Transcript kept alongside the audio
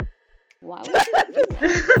Why would she do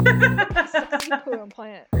that? Sexy poo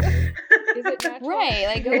implant. Is it natural? Right,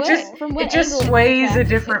 like from what it just angle sways is a it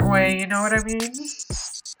different way, you know what I mean?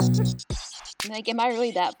 Like, am I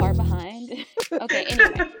really that far behind? Okay,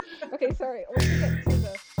 anyway. Okay, sorry. Once we get to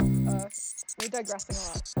the, we're digressing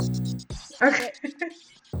a lot. Okay.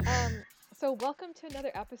 But, so welcome to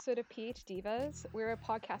another episode of PH Divas. We're a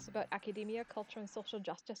podcast about academia, culture, and social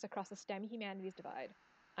justice across the STEM humanities divide.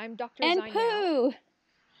 I'm Dr. And Zainab. Pooh!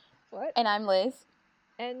 What? And I'm Liz.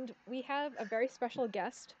 And we have a very special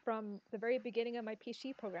guest from the very beginning of my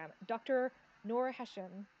PhD program, Dr. Noor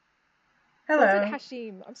Hashim. Hello. Was it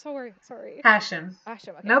Hashim? I'm sorry. Hashim. Hashim,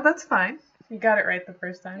 okay. No, that's fine. You got it right the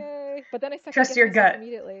first time. Yay. But then I Trust your gut.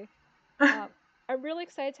 Immediately. I'm really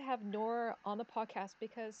excited to have Noor on the podcast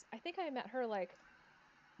because I think I met her like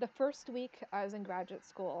the first week I was in graduate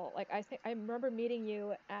school. Like I remember meeting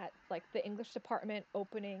you at like the English department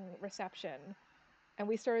opening reception, and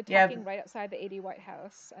we started talking right outside the AD White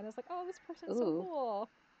House. And I was like, "Oh, this person's so cool."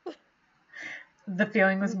 The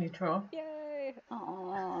feeling was mutual. Yay!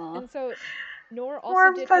 Aww. And so Noor also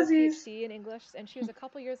Warm did fuzzies. her PhD in English, and she was a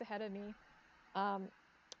couple years ahead of me. I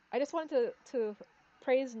just wanted to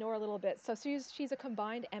praise Noor a little bit. So she's a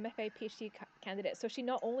combined MFA PhD candidate. So she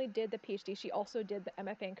not only did the PhD, she also did the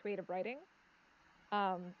MFA in creative writing.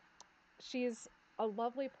 She's a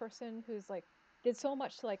lovely person who's like did so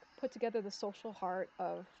much to like put together the social heart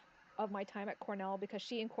of my time at Cornell, because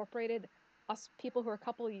she incorporated us people who are a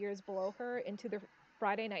couple of years below her into the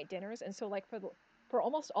Friday night dinners. And so like for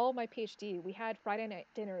almost all of my PhD, we had Friday night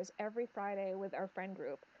dinners every Friday with our friend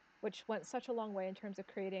group, which went such a long way in terms of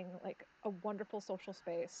creating like a wonderful social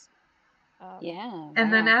space. Yeah.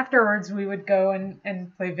 And then afterwards we would go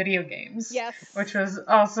and play video games. Yes. Which was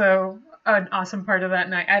also an awesome part of that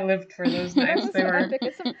night. I lived for those nights. They were epic.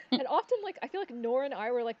 And often like I feel like Noor and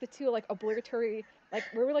I were like the two like obligatory, like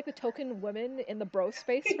we were like the token women in the bro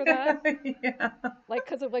space for that. Yeah. Like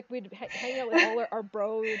because of like we'd hang out with all our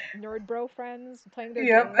nerd bro friends, playing their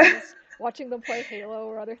games, watching them play Halo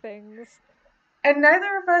or other things. And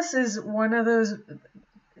neither of us is one of those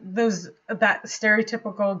that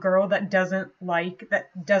stereotypical girl that doesn't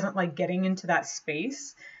like getting into that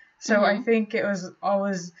space. So I think it was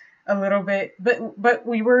always a little bit, but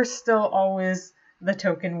we were still always the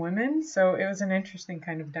token women. So it was an interesting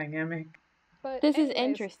kind of dynamic. But this is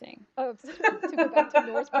interesting. To go back to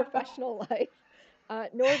Noor's professional life.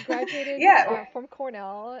 Noor graduated from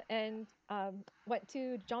Cornell and went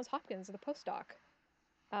to Johns Hopkins as a postdoc.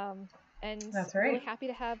 And that's right. Really happy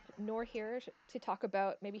to have Noor here to talk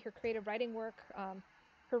about maybe her creative writing work,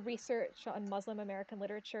 her research on Muslim American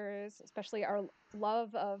literatures, especially our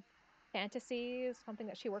love of fantasy is something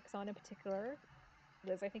that she works on in particular.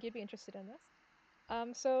 Liz, I think you'd be interested in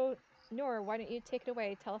this. So Noor, why don't you take it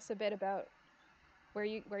away? Tell us a bit about where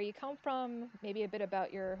you come from, maybe a bit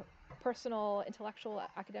about your personal, intellectual,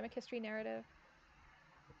 academic history narrative.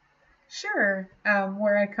 Sure.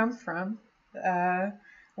 Where I come from.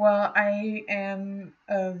 Well, I am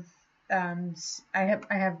of. I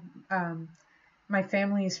have. My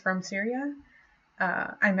family is from Syria.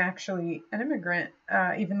 I'm actually an immigrant,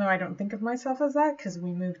 even though I don't think of myself as that, because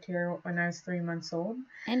we moved here when I was 3 months old.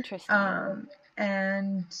 Interesting.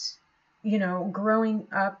 And growing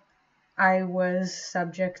up, I was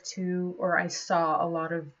subject to, or I saw a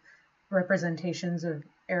lot of representations of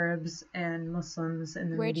Arabs and Muslims in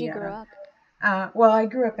the media. Where'd you grow up? Well, I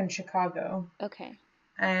grew up in Chicago. Okay.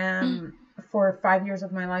 For 5 years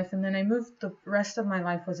of my life, and then I moved. The rest of my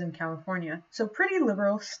life was in California, so pretty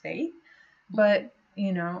liberal state. But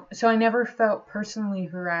so I never felt personally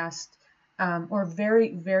harassed, or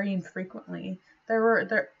very, very infrequently.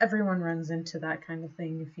 Everyone runs into that kind of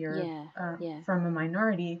thing if you're from a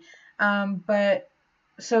minority. But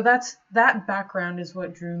so that background is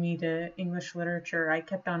what drew me to English literature. I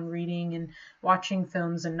kept on reading and watching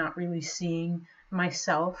films and not really seeing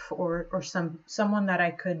myself or someone that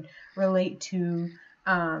I could relate to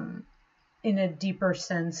in a deeper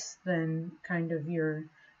sense than kind of your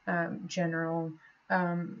general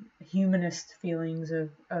humanist feelings of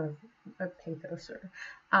pathos.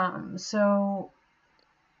 So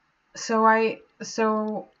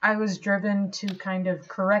I was driven to kind of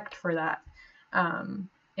correct for that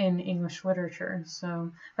in English literature.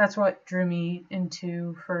 So that's what drew me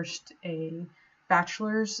into first a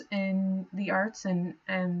bachelor's in the arts and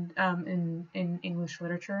in English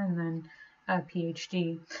literature, and then a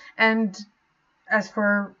PhD. And as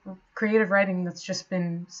for creative writing, that's just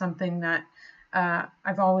been something that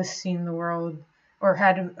I've always seen the world, or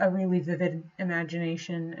had a really vivid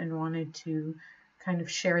imagination and wanted to kind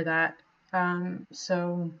of share that.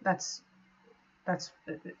 So that's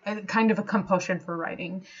kind of a compulsion for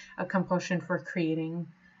writing, a compulsion for creating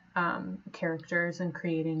characters and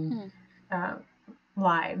creating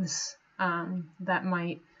lives that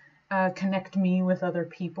might connect me with other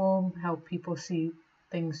people, help people see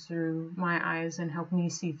things through my eyes, and help me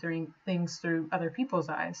see things through other people's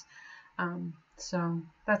eyes. So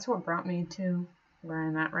that's what brought me to where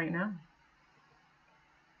I'm at right now.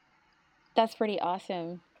 That's pretty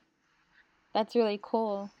awesome. That's really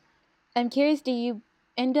cool. I'm curious, do you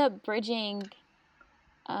end up bridging,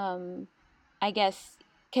 I guess,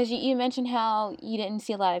 because you mentioned how you didn't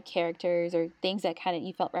see a lot of characters or things that kind of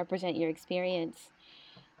you felt represent your experience,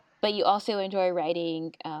 but you also enjoy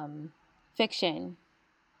writing fiction.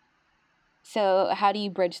 So how do you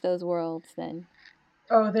bridge those worlds then?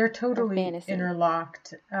 Oh, they're totally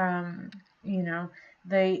interlocked.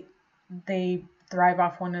 They thrive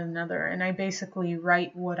off one another, and I basically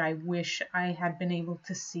write what I wish I had been able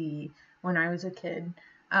to see when I was a kid.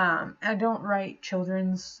 I don't write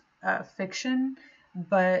children's fiction,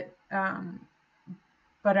 but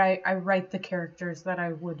I write the characters that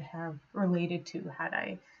I would have related to had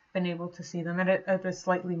I been able to see them at a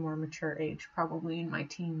slightly more mature age, probably in my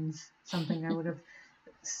teens, something I would have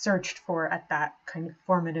searched for at that kind of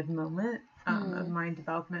formative moment of my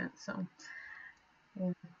development. So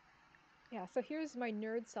yeah, so here's my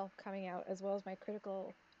nerd self coming out, as well as my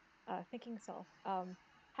critical thinking self.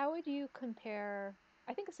 How would you compare,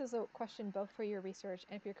 I think this is a question both for your research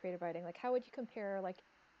and for your creative writing, like how would you compare like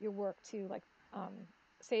your work to like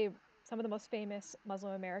say some of the most famous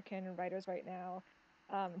Muslim American writers right now,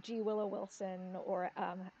 G. Willow Wilson or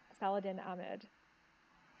Saladin Ahmed?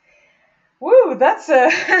 Woo, that's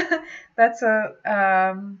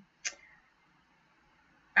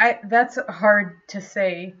hard to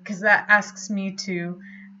say, because that asks me to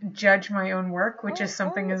judge my own work, which is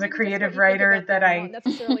something as a creative writer that I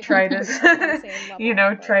try to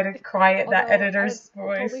try to quiet that editor's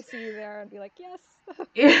voice. I'll totally see you there and be like, yes,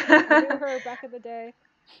 I knew her back in the day.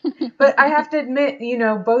 But I have to admit,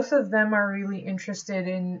 both of them are really interested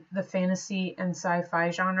in the fantasy and sci-fi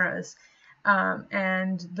genres.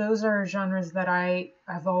 And those are genres that I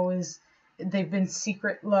have they've been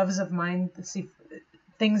secret loves of mine,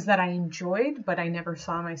 things that I enjoyed, but I never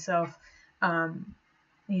saw myself,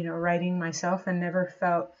 writing myself, and never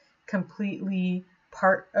felt completely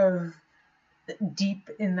part of deep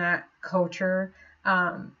in that culture.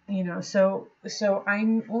 So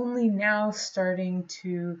I'm only now starting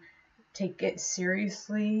to take it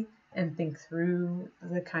seriously and think through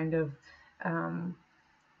the kind of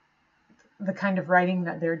writing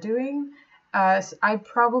that they're doing. I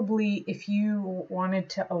probably, if you wanted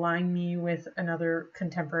to align me with another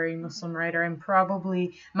contemporary Muslim writer,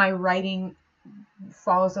 my writing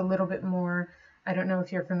falls a little bit more. I don't know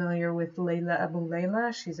if you're familiar with Layla Abu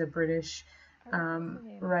Layla. She's a British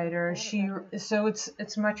writer. So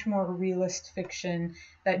it's much more realist fiction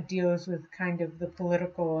that deals with kind of the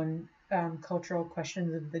political and cultural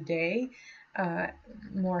questions of the day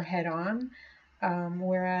more head on.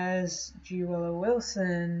 Whereas G. Willow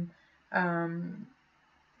Wilson,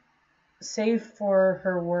 save for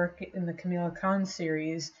her work in the Camilla Khan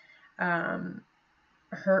series,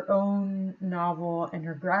 her own novel and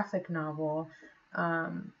her graphic novel,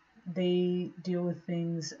 they deal with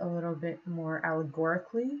things a little bit more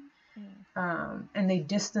allegorically, and they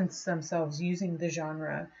distance themselves using the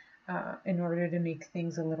genre in order to make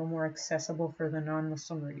things a little more accessible for the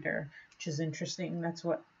non-Muslim reader, which is interesting.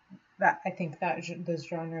 I think that those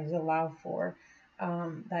genres allow for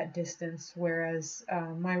that distance, whereas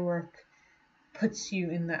my work puts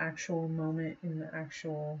you in the actual moment, in the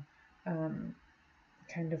actual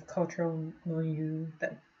kind of cultural milieu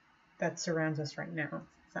that surrounds us right now,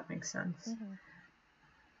 if that makes sense. Mm-hmm.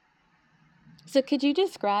 So could you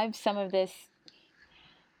describe some of this?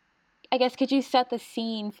 I guess, could you set the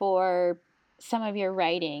scene for some of your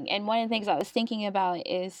writing? And one of the things I was thinking about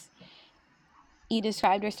is you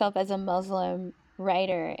described yourself as a Muslim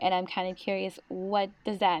writer, and I'm kind of curious, what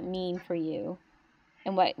does that mean for you?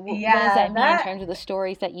 And what does that mean in terms of the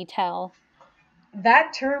stories that you tell?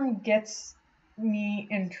 That term gets me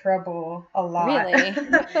in trouble a lot. Really?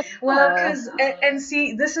 Well, because and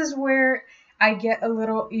see, this is where I get a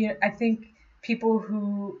little. I think people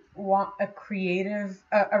who want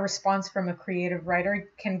a response from a creative writer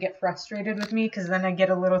can get frustrated with me, because then I get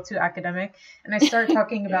a little too academic and I start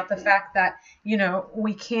talking about the fact that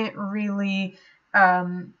we can't really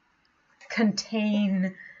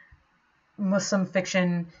contain Muslim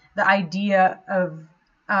fiction, the idea of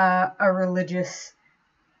a religious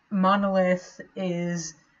monolith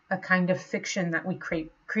is a kind of fiction that we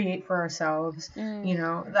create for ourselves.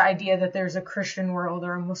 Mm. The idea that there's a Christian world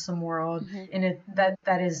or a Muslim world, Mm-hmm. and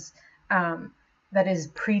that is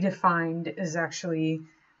predefined is actually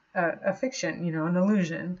a fiction, an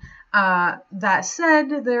illusion. That said,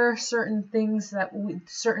 there are certain things that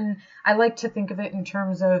I like to think of it in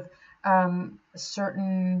terms of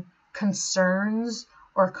certain concerns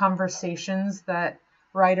or conversations that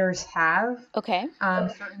writers have, Okay.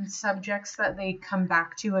 certain subjects that they come back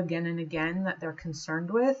to again and again that they're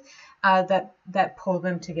concerned with, that pull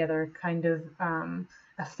them together, kind of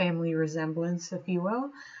a family resemblance, if you will.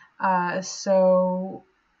 So,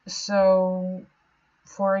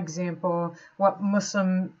 for example, what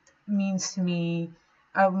Muslim means to me,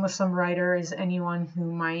 a Muslim writer is anyone who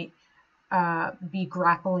might be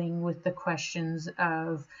grappling with the questions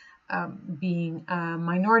of being a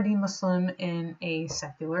minority Muslim in a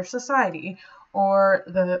secular society, or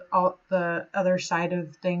the other side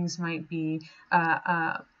of things might be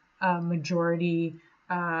a majority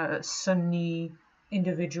Sunni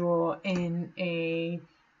individual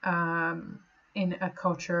um, in a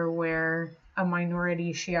culture where a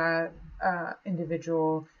minority Shia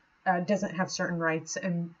individual doesn't have certain rights,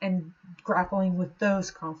 and grappling with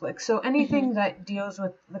those conflicts. So Mm-hmm. anything that deals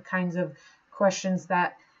with the kinds of questions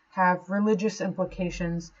that have religious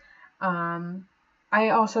implications. I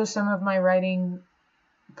also, some of my writing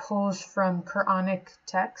pulls from Quranic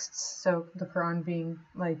texts, so the Quran being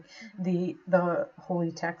like the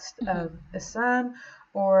holy text Mm-hmm. of Islam,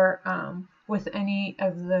 or with any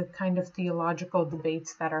of the kind of theological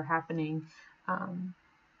debates that are happening. Um,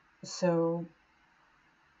 so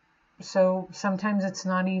so sometimes it's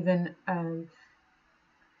not even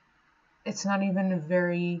a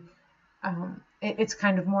very it's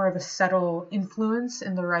kind of more of a subtle influence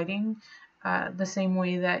in the writing, the same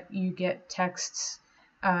way that you get texts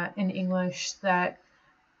in English that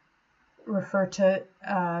refer to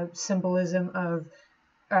symbolism of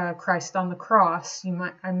Christ on the cross.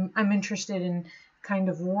 I'm interested in kind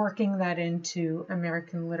of working that into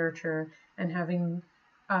American literature, and having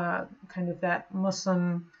kind of that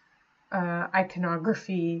Muslim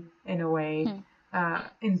iconography in a way Hmm.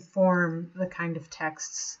 inform the kind of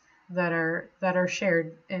texts that are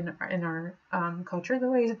shared in our culture,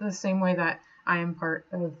 the same way that I am part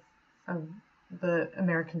of the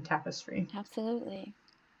American tapestry. Absolutely.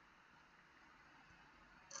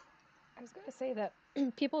 I was going to say that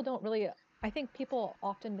people don't really, I think people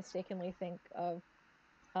often mistakenly think of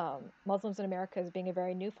Muslims in America as being a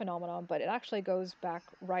very new phenomenon, but it actually goes back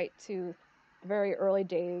right to the very early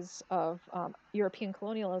days of European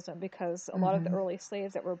colonialism, because a lot of the Mm-hmm. early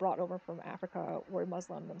slaves that were brought over from Africa were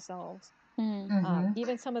Muslim themselves. Mm. Mm-hmm.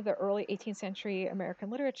 Even some of the early 18th century American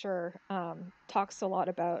literature talks a lot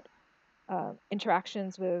about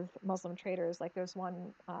interactions with Muslim traders. Like there's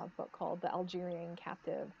one book called The Algerian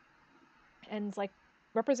Captive, and like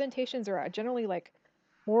representations are generally like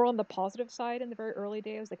more on the positive side in the very early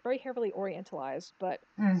days, like very heavily orientalized, but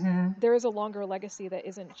Mm-hmm. there is a longer legacy that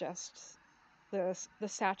isn't just the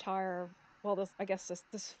satire. Well, this, I guess,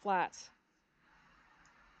 this flat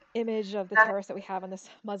image of the That, terrorists that we have in this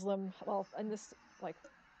Muslim, well, in this like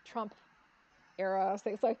Trump era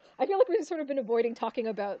things. Like I feel like we've sort of been avoiding talking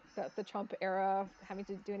about the Trump era having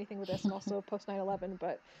to do anything with this, and also post 9/11,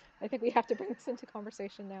 but I think we have to bring this into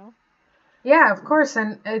conversation now. yeah, of course,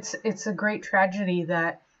 and it's a great tragedy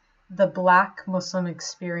that the Black Muslim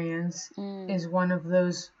experience Mm. is one of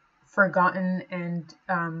those forgotten and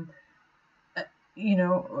you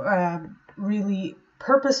know, really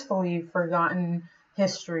purposefully forgotten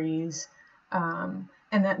histories, and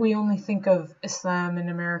that we only think of Islam in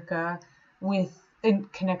America with in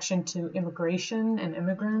connection to immigration and Mm-hmm.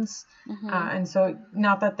 immigrants. Mm-hmm. And so,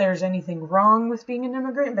 not that there's anything wrong with being an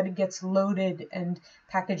immigrant, but it gets loaded and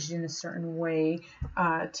packaged in a certain way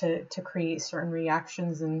to create certain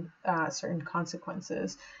reactions and certain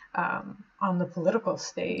consequences on the political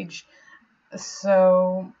stage.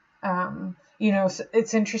 So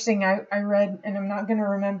it's interesting. I read, and I'm not going to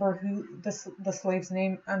remember who the slave's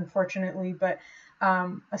name, unfortunately, but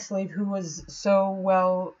a slave who was so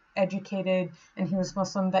well educated, and he was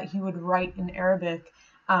Muslim, that he would write in Arabic.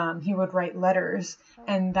 He would write letters, Oh,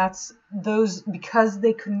 and that's those, because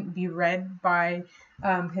they couldn't be read by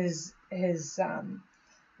his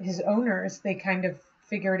owners. They kind of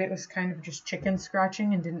figured it was kind of just chicken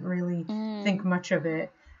scratching and didn't really think Mm. much of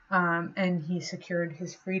it. And he secured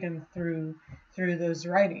his freedom through those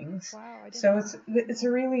writings. wow, I didn't So know. it's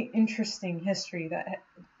a really interesting history that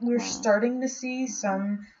we're Wow. starting to see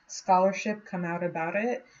some scholarship come out about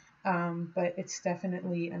it, but it's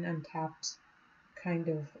definitely an untapped kind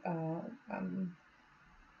of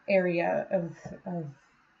area of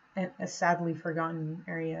a sadly forgotten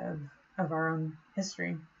area of our own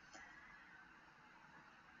history.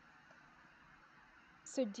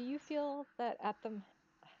 So do you feel that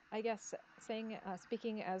I guess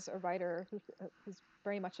speaking as a writer who's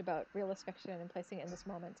very much about realist fiction and placing it in this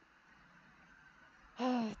moment,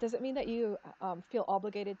 does it mean that you feel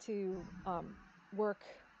obligated to work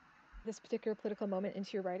this particular political moment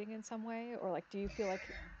into your writing in some way, or like, do you feel like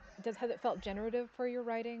has it felt generative for your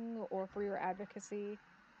writing or for your advocacy?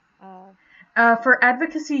 Uh, For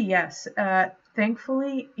advocacy, yes.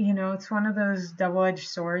 Thankfully, it's one of those double-edged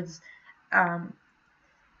swords. Um,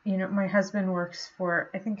 my husband works for,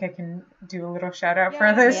 I think I can do a little shout out for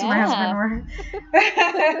yeah, this. Yeah.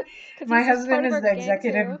 because My he's part husband of is our the gang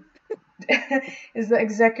executive too. is the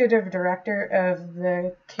executive director of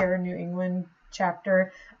the CARE New England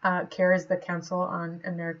chapter. CARE is the Council on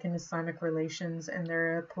American Islamic Relations, and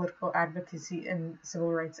they're a political advocacy and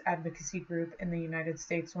civil rights advocacy group in the United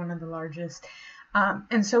States, one of the largest.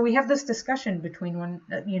 And so we have this discussion between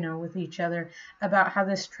with each other about how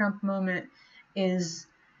this Trump moment is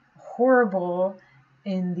horrible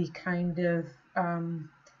in the kind of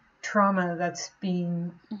trauma that's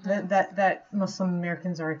being that Muslim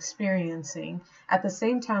Americans are experiencing. At the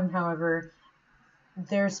same time, however,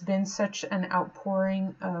 there's been such an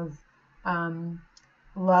outpouring of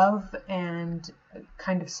love and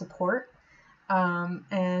kind of support,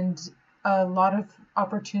 and a lot of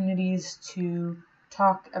opportunities to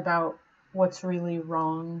talk about what's really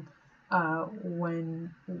wrong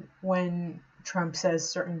when Trump says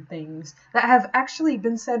certain things that have actually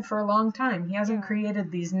been said for a long time. He hasn't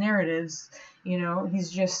created these narratives, he's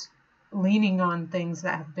just leaning on things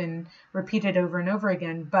that have been repeated over and over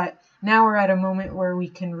again. But now we're at a moment where we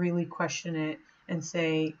can really question it and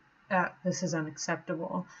say, this is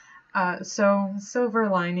unacceptable. So silver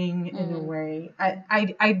lining in a way.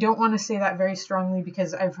 I don't want to say that very strongly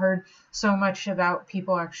because I've heard so much about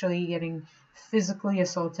people actually getting physically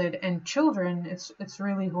assaulted and children. It's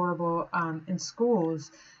really horrible in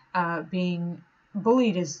schools. Being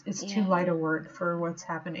bullied is too light a word for what's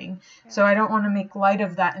happening. Yeah. So I don't want to make light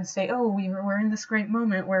of that and say, oh, we're in this great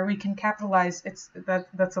moment where we can capitalize.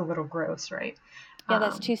 That's a little gross, right? Yeah,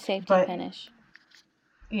 that's too safety punish.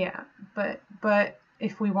 Yeah, but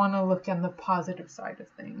if we want to look on the positive side of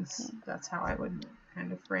things, that's how I would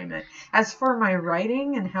kind of frame it. As for my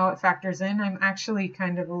writing and how it factors in, I'm actually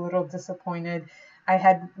kind of a little disappointed. I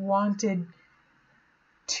had wanted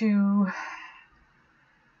to.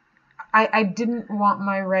 I didn't want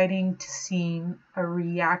my writing to seem a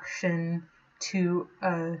reaction to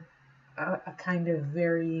a kind of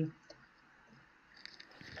very,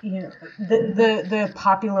 the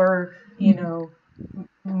popular,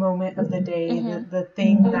 moment of the day, the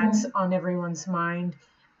thing that's on everyone's mind.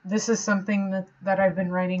 This is something that I've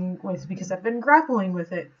been writing with because I've been grappling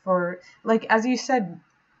with it for, like, as you said,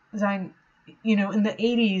 Zine, in the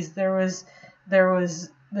 80s, there was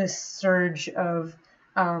this surge of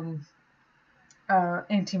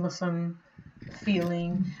anti-Muslim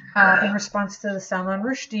feeling in response to the Salman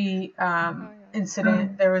Rushdie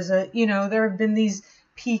incident. There was there have been these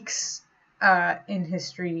peaks in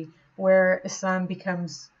history where Islam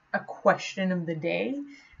becomes a question of the day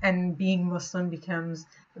and being Muslim becomes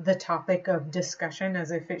the topic of discussion, as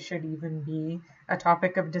if it should even be a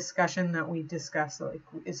topic of discussion that we discuss, like,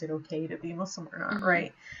 is it okay to be Muslim or not,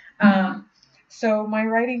 right? So my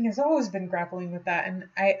writing has always been grappling with that, and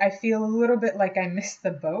I feel a little bit like I missed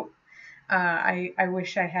the boat. I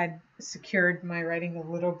wish I had secured my writing a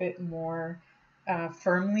little bit more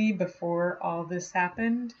firmly before all this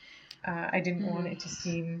happened. I didn't want it to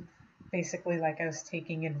seem basically like I was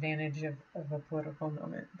taking advantage of a political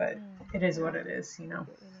moment, but it is what it is,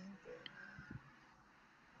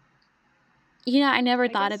 I never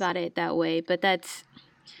thought about it that way, but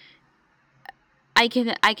I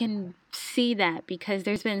can see that because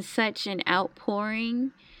there's been such an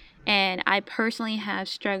outpouring, and I personally have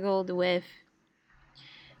struggled with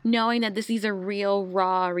knowing that these are real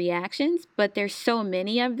raw reactions, but there's so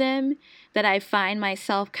many of them that I find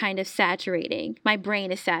myself kind of saturating. My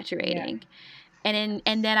brain is saturating. Yeah.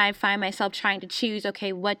 And then I find myself trying to choose,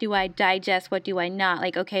 okay, what do I digest, what do I not?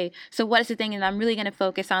 Like, okay, so what is the thing that I'm really going to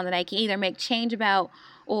focus on that I can either make change about,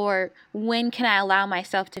 or when can I allow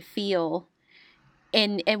myself to feel,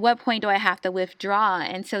 and at what point do I have to withdraw?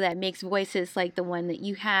 And so that makes voices like the one that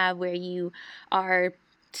you have, where you are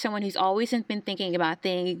someone who's always been thinking about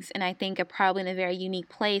things, and I think are probably in a very unique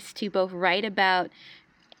place to both write about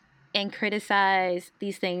and criticize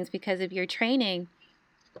these things because of your training.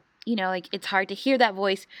 Like, it's hard to hear that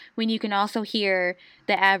voice when you can also hear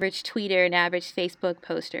the average tweeter and average Facebook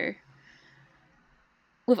poster.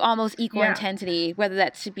 with almost equal Yeah. intensity, whether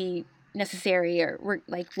that should be necessary or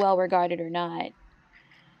like well regarded or not.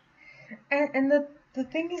 And the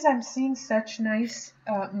thing is, I'm seeing such nice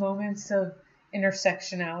moments of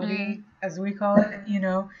intersectionality, as we call it. You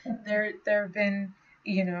know, there have been,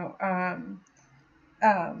 you know,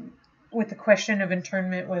 with the question of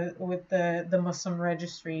internment with the Muslim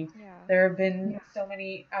registry, Yeah. there have been so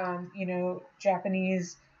many, you know,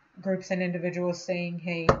 Japanese groups and individuals saying,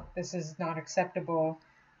 "Hey, this is not acceptable."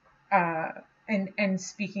 Uh, and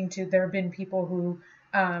speaking to, there have been people who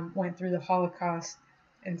went through the Holocaust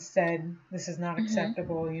and said this is not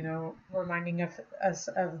acceptable. You know, reminding us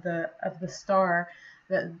of the star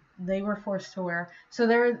that they were forced to wear. So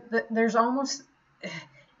there's almost,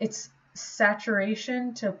 it's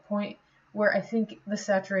saturation to a point where I think the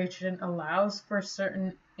saturation allows for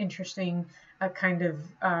certain interesting kind of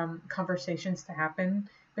conversations to happen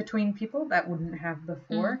between people that wouldn't have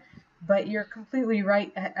before. But you're completely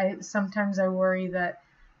right. Sometimes I worry that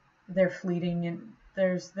they're fleeting and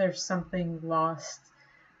there's something lost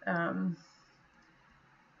um,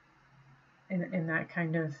 in that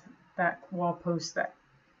kind of, that wall post that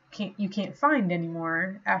you can't find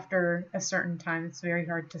anymore after a certain time. It's very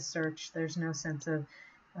hard to search. There's no sense of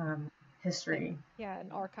history. Yeah,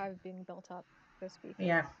 an archive being built up, so to speak.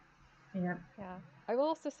 Yeah, yeah. Yeah. I will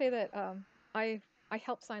also say that I I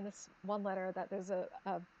helped sign this one letter, that there's a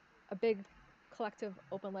big collective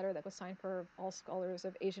open letter that was signed for all scholars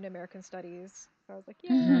of Asian American studies. So I was like,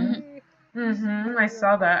 yay! I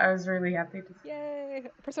saw that. I was really happy to. Yay!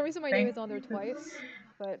 For some reason, my name Thank. is on there twice,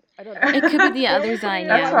 but I don't know. It could be the I other only put it Zion, in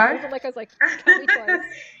That's yeah. once. It why. wasn't like I was like, count me twice.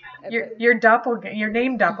 Your doppelganger, your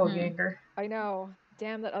name Mm-hmm. doppelganger. I know.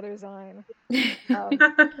 Damn that other Zine. Um,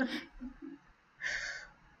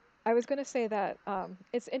 I was gonna say that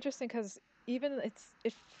it's interesting because even it's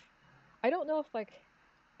if I don't know if like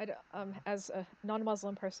as a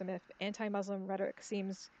non-Muslim person, if anti-Muslim rhetoric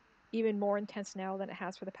seems even more intense now than it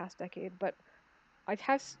has for the past decade, but I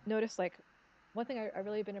have noticed like one thing I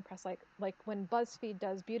really been impressed, like when BuzzFeed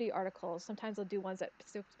does beauty articles, sometimes they'll do ones that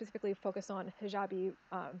specifically focus on hijabi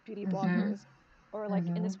beauty bloggers. Or like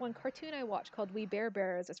in this one cartoon I watch called We Bear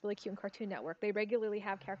Bears, it's really cute on Cartoon Network. They regularly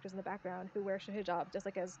have characters in the background who wear hijab, just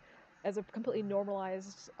like as a completely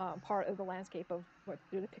normalized part of the landscape of what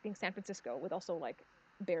they're depicting San Francisco, with also like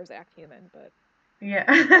bears that act human. But Yeah.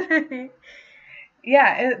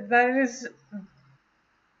 Yeah, that is,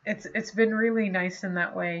 it's been really nice in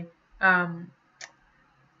that way. Um,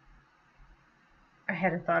 I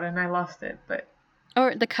had a thought and I lost it, but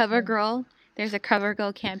Or the Cover Girl. There's a Cover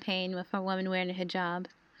Girl campaign with a woman wearing a hijab.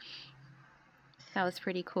 That was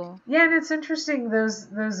pretty cool. yeah, and it's interesting, those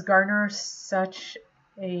garner such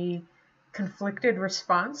a conflicted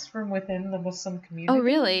response from within the Muslim community. Oh,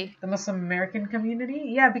 really? The Muslim American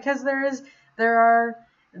community. Yeah, because there are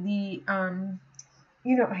the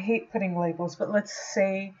you know, I hate putting labels, but let's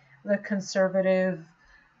say the conservative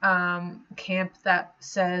camp that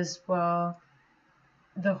says, well,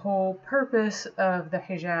 the whole purpose of the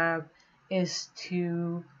hijab is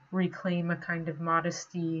to reclaim a kind of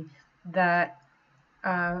modesty, that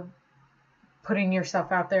uh, putting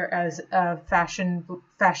yourself out there as a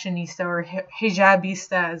fashionista or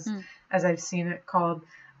hijabista, as I've seen it called,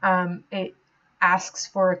 it asks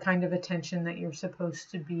for a kind of attention that you're supposed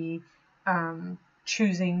to be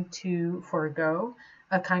choosing to forego,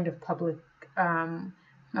 a kind of public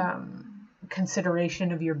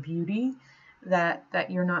consideration of your beauty that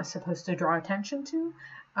you're not supposed to draw attention to.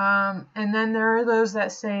 And then there are those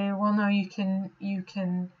that say, well, no, you can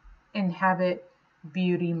inhabit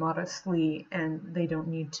beauty modestly, and they don't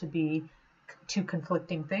need to be two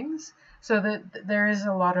conflicting things. So that there is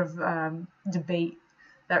a lot of debate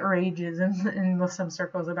that rages in Muslim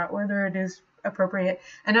circles about whether it is appropriate.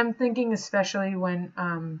 And I'm thinking especially when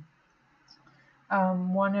one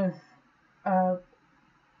of I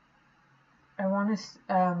want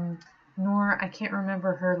to Noor, I can't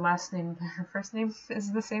remember her last name, but her first name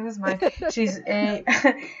is the same as mine.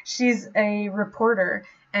 She's a reporter,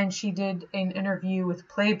 and she did an interview with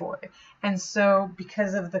Playboy. And so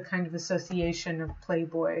because of the kind of association of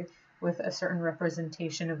Playboy with a certain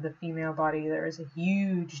representation of the female body, there is a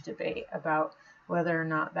huge debate about whether or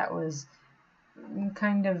not that was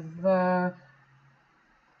kind of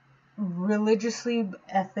religiously,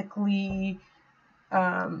 ethically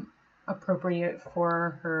appropriate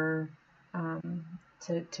for her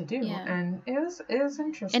to do. Yeah. And it was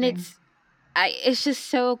interesting. And it's just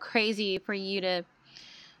so crazy for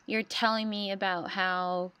you're telling me about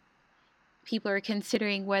how people are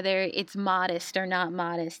considering whether it's modest or not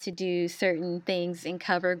modest to do certain things in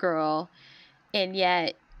CoverGirl, and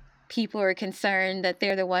yet people are concerned that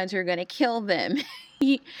they're the ones who are going to kill them.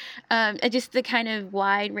 Just the kind of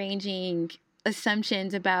wide-ranging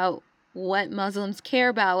assumptions about what Muslims care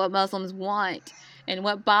about, what Muslims want, and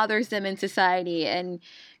what bothers them in society. And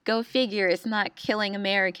go figure, it's not killing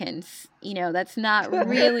Americans. That's not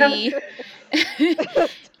really.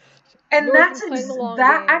 And Nora's been playing the long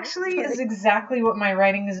that game. actually is exactly what my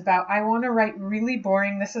writing is about. I want to write really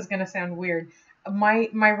boring. This is going to sound weird. My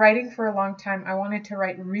writing for a long time, I wanted to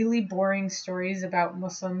write really boring stories about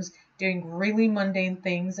Muslims doing really mundane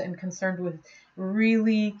things and concerned with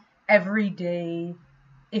really everyday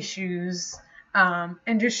issues,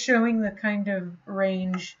 and just showing the kind of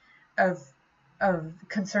range of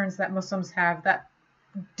concerns that Muslims have that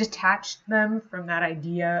detached them from that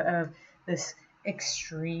idea of this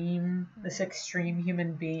extreme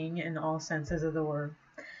human being in all senses of the word.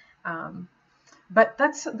 But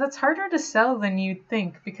that's harder to sell than you'd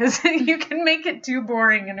think, because you can make it too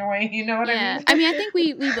boring in a way. You know what I mean? I mean, I think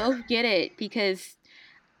we both get it, because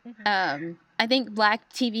I think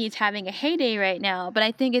Black TV is having a heyday right now, but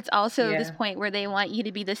I think it's also this point where they want you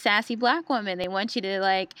to be the sassy Black woman. They want you to,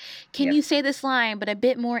 like, can you say this line but a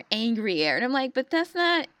bit more angrier? And I'm like, but that's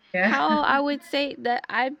not how I would say that.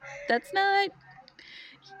 That's not.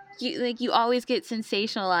 You always get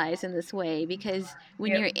sensationalized in this way, because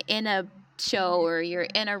when you're in a show or you're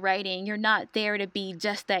in a writing, you're not there to be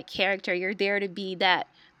just that character. You're there to be that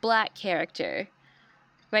Black character.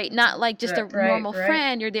 Right, not like just a normal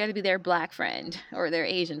friend. You're there to be their Black friend or their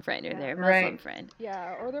Asian friend or their Muslim friend.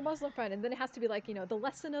 Yeah, or their Muslim friend, and then it has to be like, the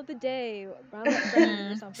lesson of the day around the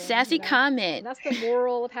friend or something. Sassy comment. And that's the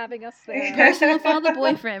moral of having us there. Person with all the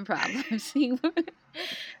boyfriend problems.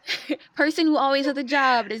 Person who always has a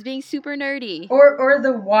job but is being super nerdy. Or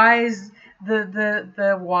the wise,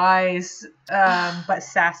 the wise, but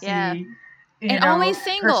sassy. And always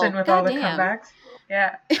single. Person with all the comebacks.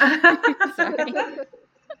 Yeah. Sorry.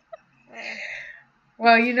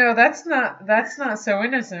 Well, that's not so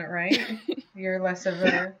innocent, right? You're less of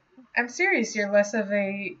a. I'm serious. You're less of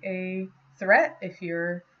a threat if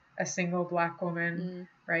you're a single Black woman,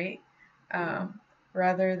 right?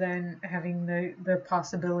 Rather than having the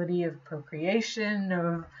possibility of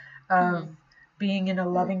procreation, of being in a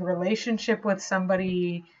loving relationship with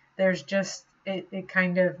somebody. There's just it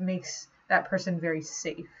kind of makes that person very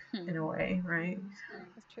safe in a way, right?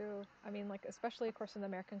 That's true. I mean, like, especially, of course, in the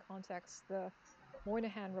American context, the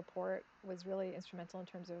Moynihan report was really instrumental in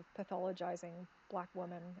terms of pathologizing Black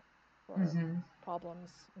women for problems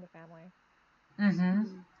in the family.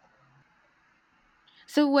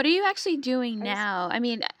 So what are you actually doing now? I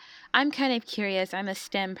mean, I'm kind of curious. I'm a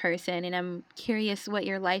STEM person, and I'm curious what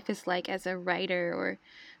your life is like as a writer or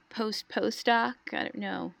postdoc. I don't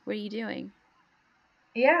know. What are you doing?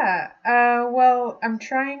 Yeah. Well, I'm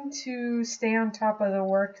trying to stay on top of the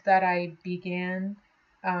work that I began,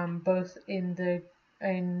 both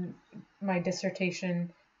in my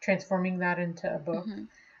dissertation, transforming that into a book,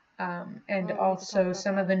 and also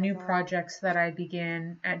some of the new projects that I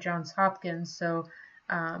began at Johns Hopkins. So,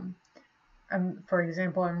 for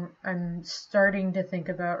example, I'm starting to think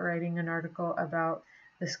about writing an article about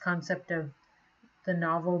this concept of the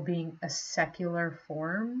novel being a secular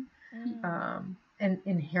form. And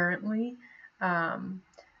inherently.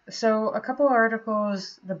 So a couple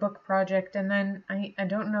articles, the book project, and then I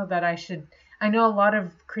don't know that I should. I know a lot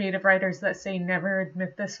of creative writers that say never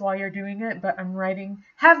admit this while you're doing it, but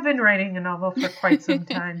have been writing a novel for quite some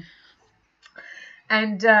time.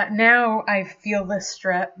 And now I feel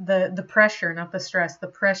the pressure, not the stress, the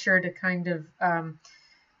pressure to kind of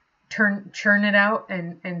churn it out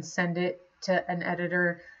and send it to an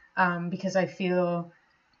editor, because I feel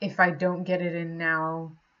if I don't get it in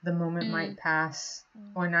now, the moment might pass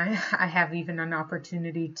when I have even an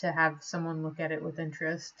opportunity to have someone look at it with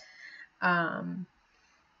interest. And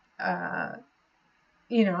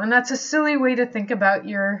that's a silly way to think about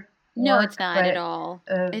your work. No, it's not at all.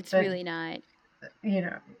 It's really not.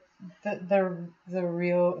 The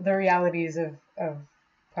realities of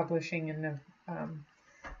publishing and of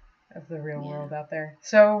the real world out there.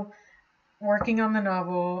 So working on the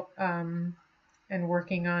novel, and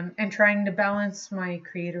working on and trying to balance my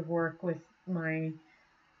creative work with my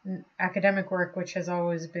academic work, which has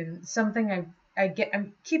always been something I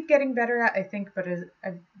keep getting better at, I think, but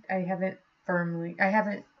I haven't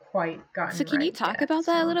quite gotten. So can you talk about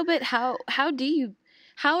that a little bit? How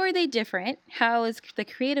are they different? How is the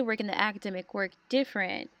creative work and the academic work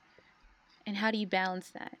different? And how do you balance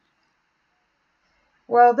that?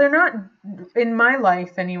 Well, they're not, in my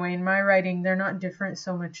life anyway, in my writing, they're not different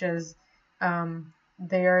so much as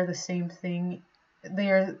they are the same thing. They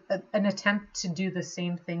are an attempt to do the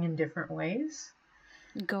same thing in different ways.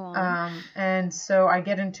 Go on. And so I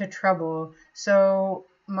get into trouble. So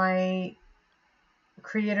my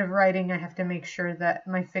creative writing, I have to make sure that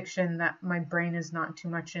my fiction, that my brain is not too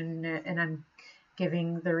much in it, and I'm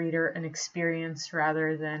giving the reader an experience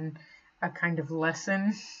rather than a kind of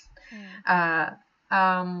lesson.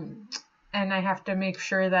 And I have to make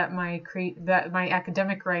sure that my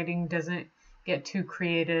academic writing doesn't get too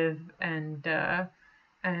creative and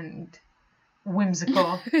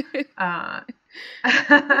whimsical. This is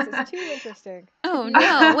too interesting. Oh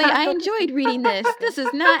no, wait, I enjoyed reading this. This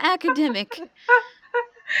is not academic.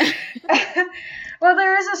 Well,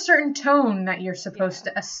 there is a certain tone that you're supposed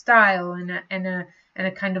to, a style and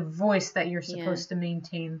a kind of voice that you're supposed to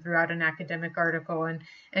maintain throughout an academic article,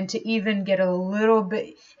 and to even get a little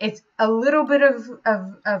bit, it's a little bit of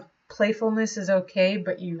playfulness is okay,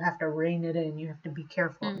 but you have to rein it in. You have to be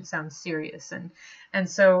careful. It sounds serious, and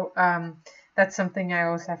so that's something I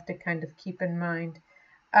always have to kind of keep in mind.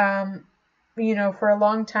 For a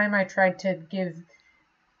long time I tried to give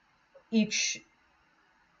each,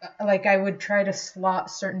 like, I would try to slot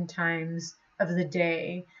certain times of the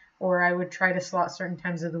day, or I would try to slot certain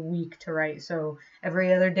times of the week to write. So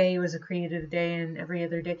every other day was a creative day, and every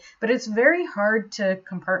other day. But it's very hard to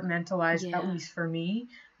compartmentalize, at least for me,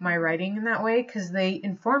 my writing in that way, because they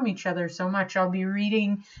inform each other so much. I'll be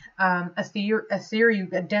reading a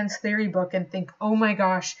dense theory book and think, oh my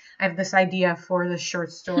gosh, I have this idea for this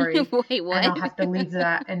short story. Wait, what? And I'll have to leave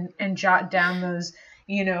that and jot down those,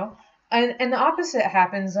 And the opposite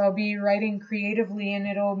happens. I'll be writing creatively, and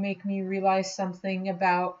it'll make me realize something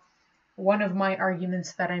about one of my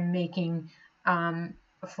arguments that I'm making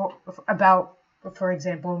about, for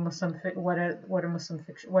example,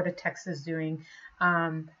 what a text is doing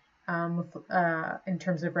in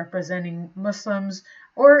terms of representing Muslims,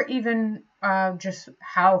 or even just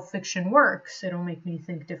how fiction works. It'll make me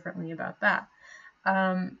think differently about that.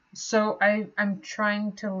 So I'm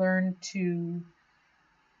trying to learn to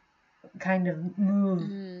kind of move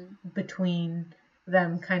between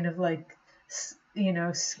them, kind of like,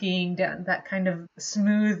 skiing down that kind of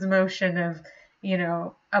smooth motion of,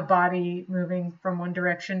 a body moving from one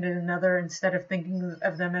direction to another, instead of thinking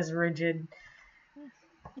of them as rigid.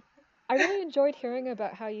 I really enjoyed hearing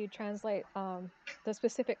about how you translate the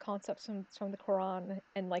specific concepts from the Quran,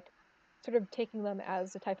 and like sort of taking them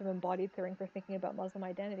as a type of embodied theory for thinking about Muslim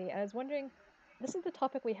identity. And I was wondering, this is the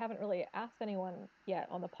topic we haven't really asked anyone yet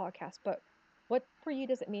on the podcast, but what for you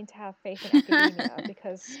does it mean to have faith in academia?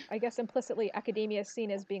 Because I guess implicitly academia is seen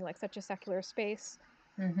as being like such a secular space.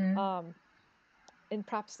 And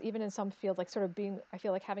perhaps even in some fields, like sort of being, I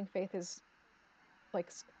feel like having faith is like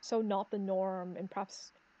so not the norm, and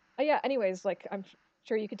perhaps, anyways, like I'm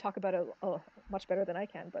sure you could talk about it much better than I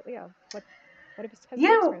can, but what has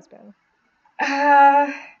your experience been?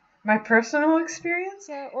 My personal experience?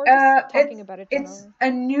 Yeah, or just talking about it generally. It's a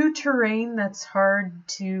new terrain that's hard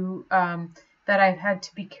to, that I've had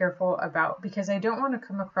to be careful about, because I don't want to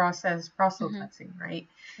come across as proselytizing, right?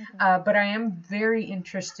 But I am very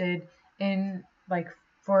interested in, like,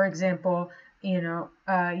 for example,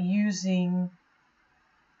 using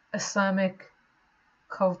Islamic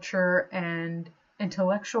culture and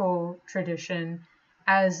intellectual tradition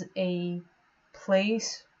as a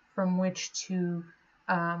place from which to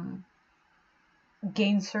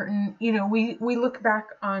gain certain, we look back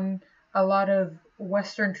on a lot of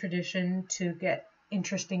Western tradition to get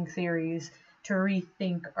interesting theories, to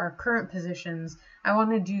rethink our current positions. I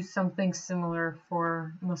want to do something similar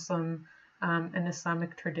for Muslim and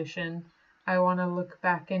Islamic tradition. I want to look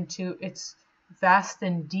back into its vast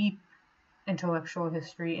and deep intellectual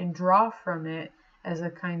history and draw from it as a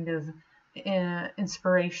kind of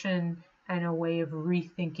inspiration and a way of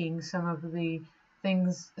rethinking some of the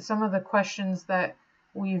things, some of the questions that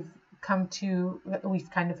we've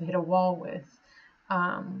kind of hit a wall with.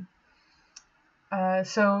 So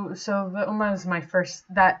the Ummah is my first,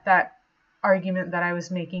 that argument that I was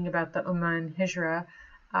making about the Ummah and Hijra,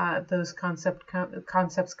 those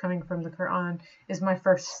concepts coming from the Quran, is my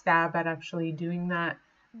first stab at actually doing that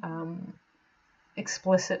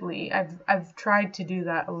explicitly. I've tried to do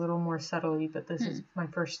that a little more subtly, but this is my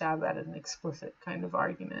first stab at an explicit kind of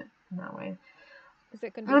argument in that way. Is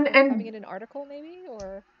it going to be coming in an article maybe,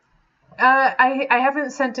 or? I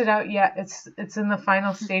haven't sent it out yet. It's in the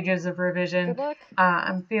final stages of revision. Good luck.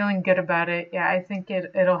 I'm feeling good about it. Yeah, I think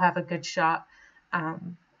it'll have a good shot.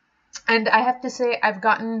 And I have to say, I've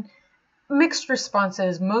gotten mixed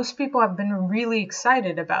responses. Most people have been really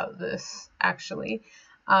excited about this, actually.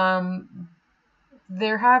 I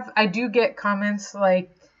do get comments like,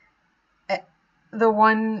 the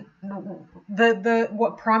one the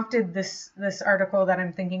what prompted this article that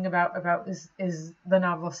I'm thinking about is the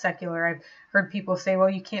novel Secular. I've heard people say, well,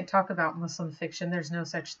 you can't talk about Muslim fiction. There's no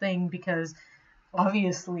such thing because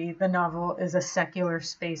obviously the novel is a secular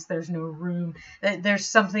space. There's no room. There's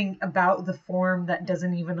something about the form that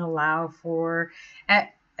doesn't even allow for, and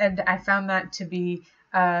I found that to be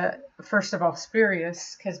first of all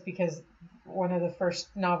spurious because one of the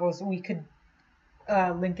first novels we could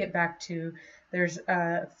link it back to. There's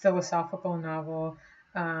a philosophical novel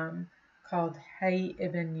called Hay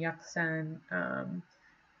ibn Yaqzan.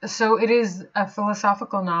 So it is a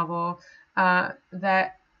philosophical novel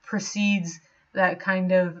that precedes that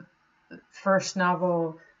kind of first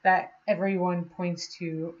novel that everyone points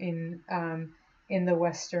to in the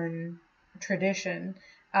Western tradition.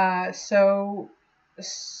 So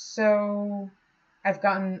I've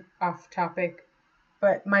gotten off topic,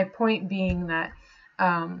 but my point being that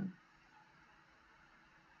um,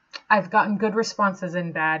 I've gotten good responses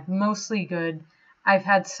and bad, mostly good. I've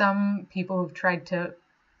had some people who've tried to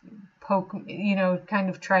poke, kind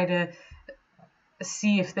of try to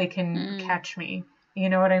see if they can catch me. You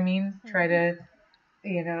know what I mean? Try to,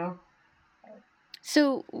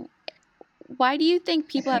 So, why do you think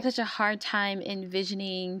people have such a hard time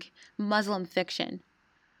envisioning Muslim fiction?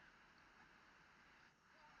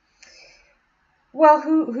 Well,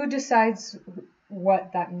 who decides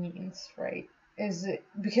what that means, right? Is it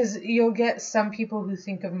because you'll get some people who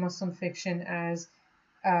think of Muslim fiction as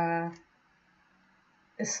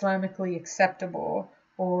Islamically acceptable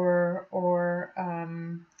or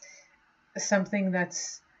something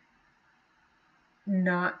that's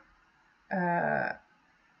not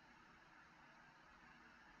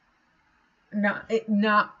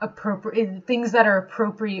not appropriate, things that are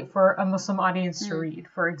appropriate for a Muslim audience to read,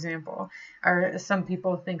 for example. Or some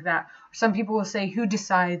people think that. Some people will say, who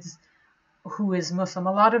decides who is Muslim?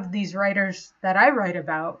 A lot of these writers that I write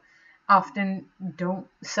about often don't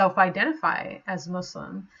self-identify as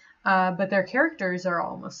Muslim, but their characters are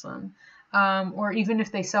all Muslim. Or even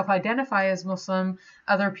if they self-identify as Muslim,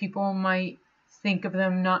 other people might think of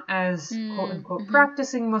them not as quote-unquote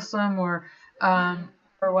practicing Muslim or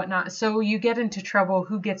whatnot. So you get into trouble.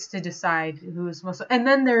 Who gets to decide who is Muslim? And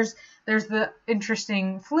then there's the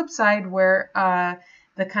interesting flip side where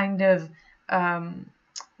the kind of Layla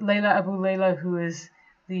Abu Layla, who is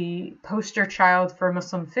the poster child for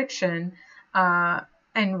Muslim fiction,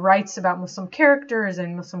 and writes about Muslim characters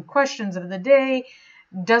and Muslim questions of the day,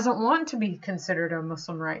 doesn't want to be considered a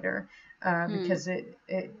Muslim writer because it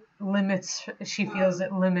limits. She feels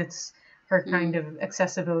it limits her kind of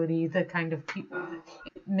accessibility, the kind of people,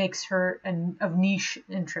 it makes her of niche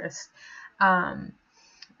interest.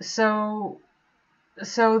 So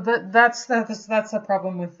that's the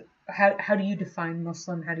problem with how do you define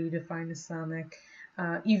Muslim? How do you define Islamic?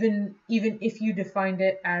 Even if you defined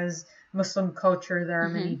it as Muslim culture, there are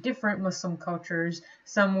many different Muslim cultures,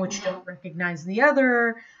 some which don't recognize the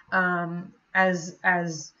other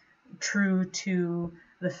as true to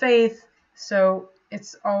the faith. So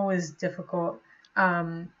it's always difficult.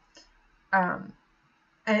 And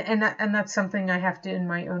that's something I have to, in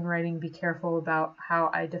my own writing, be careful about how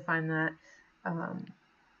I define that.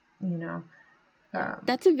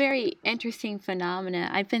 That's a very interesting phenomena.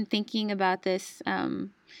 I've been thinking about this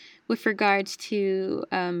with regards to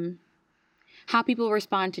how people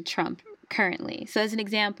respond to Trump currently. So as an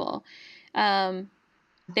example, there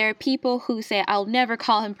are people who say, I'll never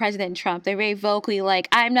call him President Trump. They're very vocally like,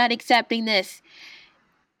 I'm not accepting this.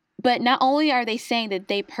 But not only are they saying that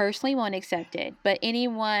they personally won't accept it, but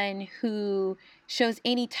anyone who shows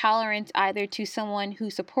any tolerance either to someone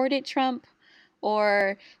who supported Trump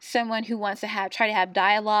or someone who wants to try to have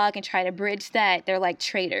dialogue and try to bridge that, they're like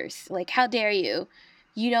traitors. Like, how dare you?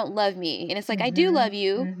 You don't love me. And it's like, I do love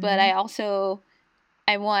you, but I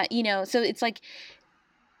want, so it's like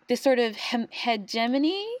this sort of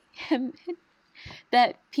hegemony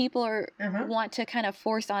that people want to kind of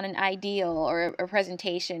force on an ideal or a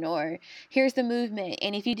presentation, or here's the movement,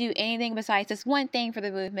 and if you do anything besides this one thing for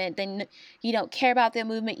the movement, then you don't care about the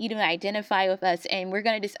movement, you don't identify with us, and we're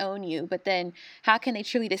going to disown you. But then how can they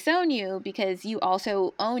truly disown you? Because you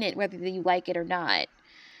also own it, whether you like it or not.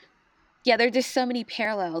 Yeah, there are just so many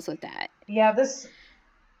parallels with that. And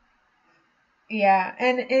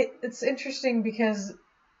it's interesting because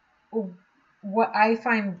what I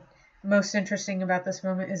find most interesting about this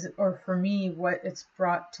moment is, or for me, what it's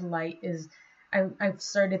brought to light is I've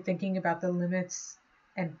started thinking about the limits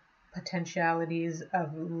and potentialities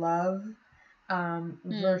of love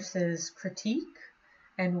versus critique,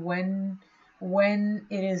 and when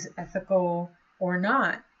it is ethical or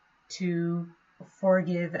not to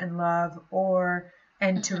forgive and love,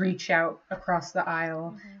 and to reach out across the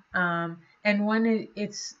aisle. And when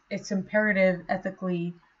it's imperative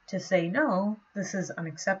ethically to say no, this is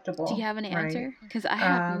unacceptable. Do you have an right? answer? Because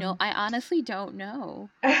I honestly don't know.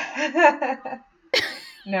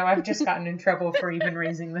 No, I've just gotten in trouble for even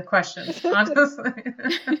raising the questions, honestly.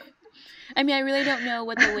 I mean, I really don't know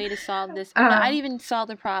what the way to solve this. I'd even solve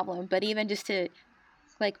the problem, but even just to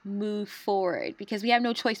like move forward, because we have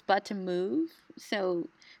no choice but to move. So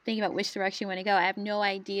thinking about which direction you want to go, I have no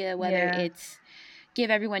idea whether it's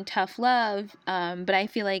give everyone tough love, but I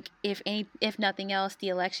feel like if nothing else, the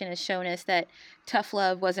election has shown us that tough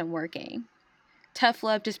love wasn't working. Tough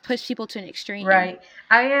love just pushed people to an extreme. Right.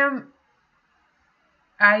 I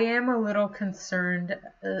am a little concerned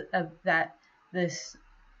that this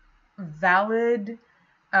valid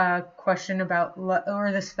question about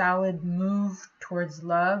or this valid move towards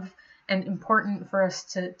love, and important for us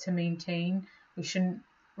to maintain. We shouldn't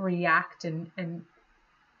react and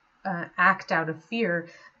act out of fear,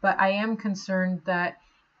 but I am concerned that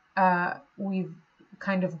we've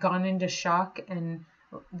kind of gone into shock, and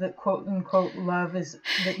the quote unquote love is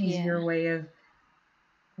the easier way of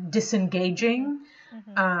disengaging.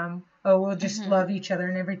 We'll just love each other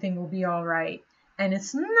and everything will be all right. And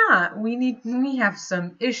it's not. We have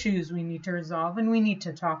some issues we need to resolve, and we need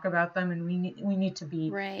to talk about them, and we need to be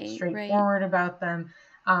straightforward about them,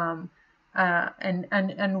 and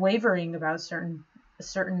unwavering about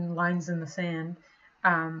certain lines in the sand.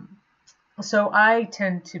 So I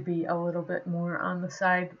tend to be a little bit more on the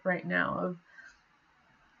side right now of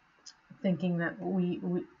thinking that we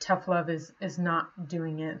tough love is not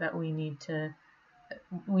doing it, that we need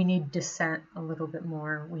dissent a little bit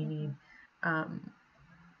more. We need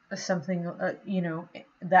something,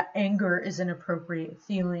 that anger is an appropriate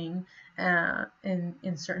feeling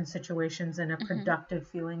in certain situations, and a productive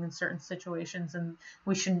feeling in certain situations, and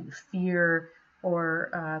we shouldn't fear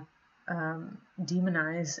or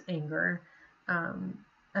demonize anger,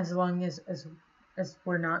 as long as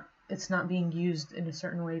we're not, it's not being used in a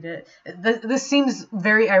certain way to. This seems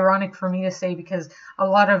very ironic for me to say, because a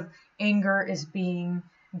lot of anger is being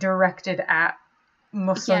directed at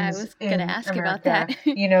Muslims in America. About that.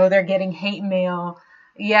 They're getting hate mail.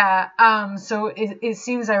 So it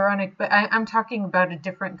seems ironic, but I'm talking about a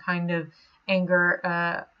different kind of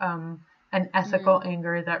anger, an ethical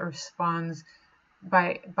anger that responds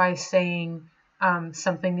by saying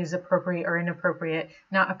something is appropriate or inappropriate,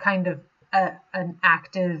 not a kind of an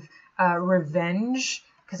active revenge,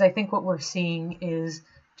 because I think what we're seeing is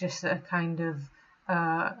just a kind of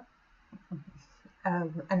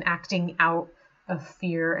an acting out of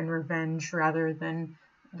fear and revenge, rather than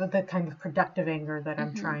the kind of productive anger that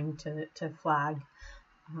I'm trying to flag.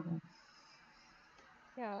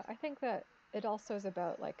 I think that it also is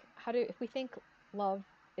about, like, if we think love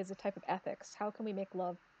is a type of ethics, how can we make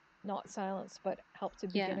love not silence, but help to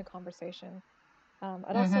begin a conversation?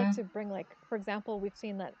 I'd also like to bring, like, for example, we've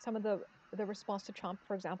seen that some of the response to Trump,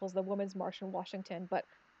 for example, is the Women's March in Washington, but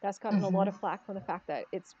that's gotten a lot of flack from the fact that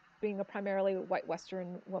it's being a primarily white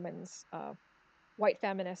Western woman's white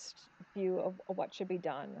feminist view of what should be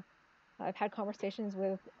done. I've had conversations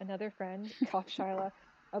with another friend, Kof Shyla,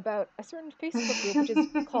 about a certain Facebook group which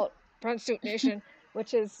is called Pantsuit Nation,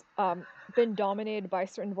 which has been dominated by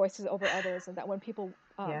certain voices over others, and that when people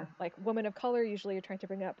like women of color usually are trying to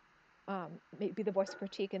bring up be the voice of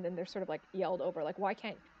critique, and then they're sort of like yelled over, like, why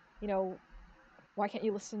can't you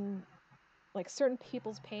listen, like, certain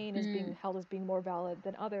people's pain is being held as being more valid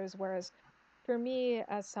than others, whereas for me,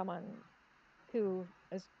 as someone who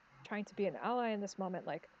is trying to be an ally in this moment,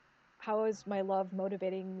 like, how is my love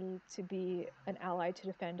motivating me to be an ally to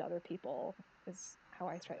defend other people, is how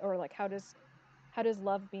I try, or like, how does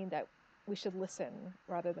love mean that we should listen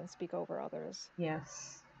rather than speak over others?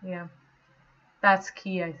 Yes. Yeah. That's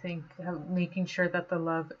key, I think, making sure that the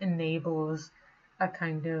love enables a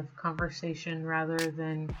kind of conversation rather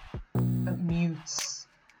than mutes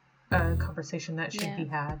a conversation that should be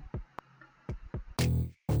had.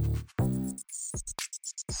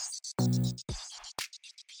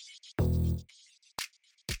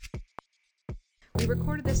 We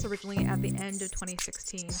recorded this originally at the end of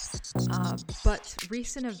 2016, but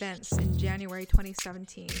recent events in January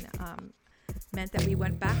 2017 meant that we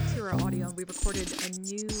went back to our audio and we recorded a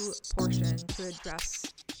new portion to address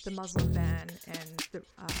the Muslim ban and the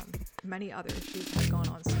many other issues that have gone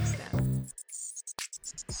on since then.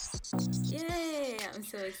 Yay! I'm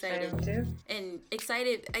so excited. I am too. And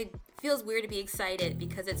excited. It feels weird to be excited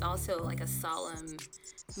because it's also like a solemn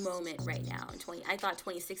moment right now. I thought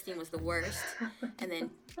 2016 was the worst, and then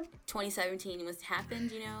 2017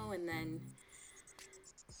 happened, and then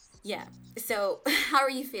Yeah. So, how are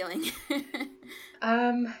you feeling?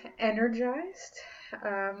 Energized.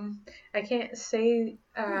 I can't say,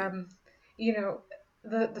 you know,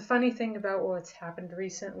 the funny thing about what's happened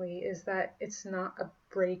recently is that it's not a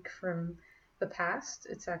break from the past.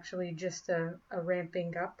 It's actually just a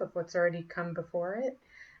ramping up of what's already come before it.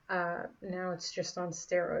 Now it's just on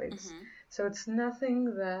steroids. Mm-hmm. So it's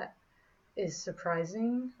nothing that is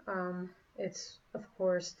surprising. It's of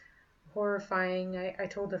course horrifying. I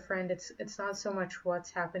told a friend it's not so much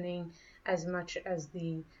what's happening as much as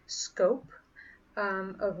the scope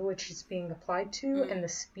of which it's being applied to Mm. and the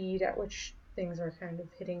speed at which things are kind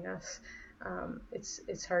of hitting us.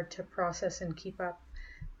 It's hard to process and keep up.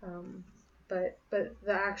 Um, but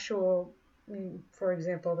the actual, I mean, for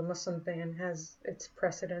example, the Muslim ban has its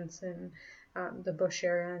precedents in the Bush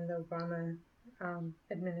era and the Obama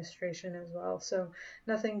administration as well. So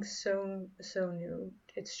nothing so new.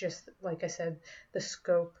 It's just like I said, the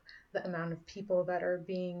scope, the amount of people that are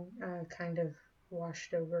being kind of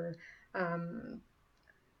washed over um,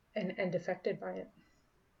 and affected by it.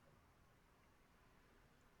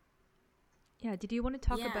 Yeah, did you want to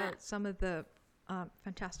talk Yeah. about some of the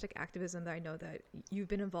fantastic activism that I know that you've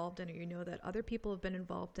been involved in, or you know that other people have been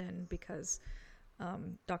involved in? Because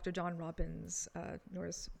Dr. John Robbins,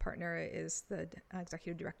 Nora's partner, is the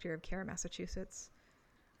executive director of CARE Massachusetts.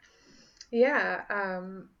 Yeah.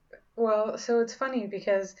 Well, so it's funny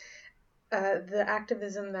because the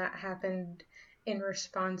activism that happened in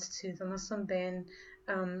response to the Muslim ban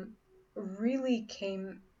um, really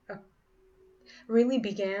came really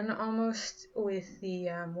began almost with the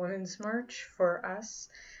Women's March for us,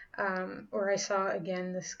 where I saw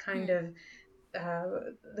again this kind Mm.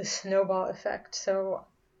 of the snowball effect. So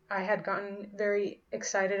I had gotten very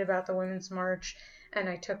excited about the Women's March, and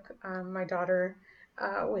I took my daughter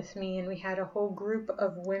with me, and we had a whole group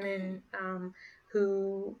of Mm-hmm. women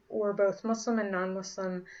who were both Muslim and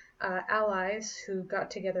non-Muslim allies who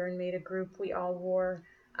got together and made a group. We all wore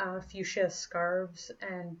fuchsia scarves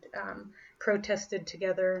and protested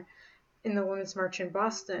together in the Women's March in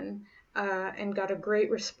Boston, and got a great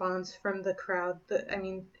response from the crowd. I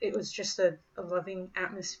mean, it was just a loving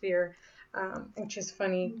atmosphere, which is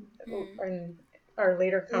funny. Mm. In our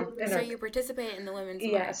later So you participated in the Women's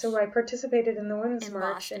yeah, so March I participated in the Women's in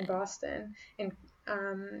March in Boston. Boston,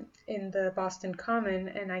 in the Boston Common,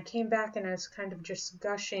 and I came back and I was kind of just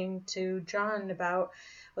gushing to John about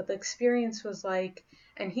what the experience was like,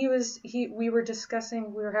 and we were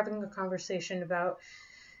discussing, we were having a conversation about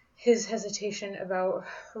his hesitation about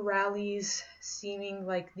rallies seeming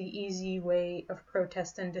like the easy way of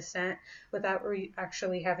protest and dissent without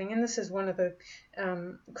actually having, and this is one of the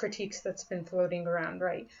critiques that's been floating around,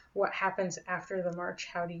 right? What happens after the march?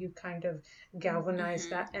 How do you kind of galvanize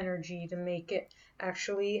Mm-hmm. that energy to make it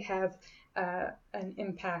actually have an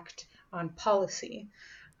impact on policy?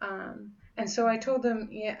 And so I told them,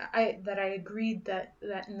 yeah, that I agreed that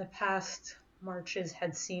in the past marches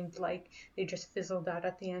had seemed like they just fizzled out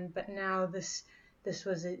at the end, but now this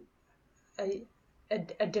was a,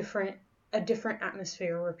 a different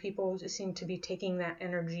atmosphere where people seem to be taking that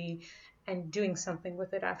energy and doing something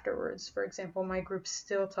with it afterwards. For example, my group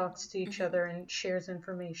still talks to each Mm-hmm. other and shares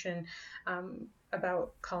information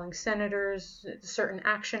about calling senators, certain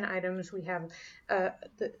action items. We have a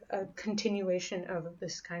continuation of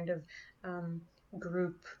this kind of um,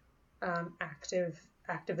 group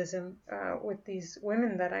activism with these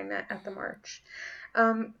women that I met at the Mm-hmm. march.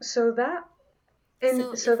 So that So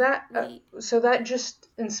and so if that we so that just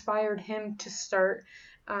inspired him to start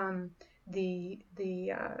um, the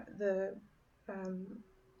um,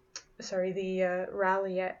 the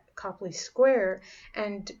rally at Copley Square.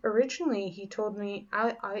 And originally he told me,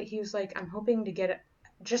 he was like, I'm hoping to get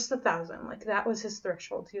just 1,000. Like that was his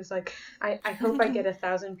threshold. He was like, I hope I get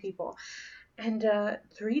 1,000 people. And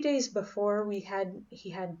 3 days before he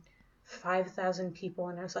had 5,000 people,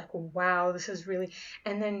 and I was like, wow, this is really.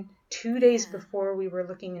 And then 2 days yeah. before, we were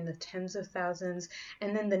looking in the tens of thousands,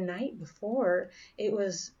 and then the night before, it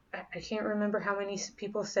was. I can't remember how many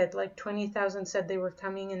people said, like 20,000 said they were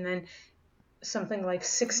coming, and then something like Oh my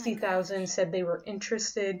 60,000 gosh. said they were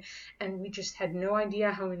interested, and we just had no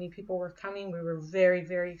idea how many people were coming. We were very,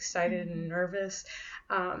 very excited and nervous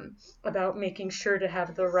about making sure to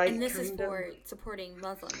have the And right this is kind of. for supporting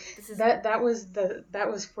Muslim. This is That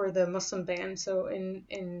was for the Muslim ban. So in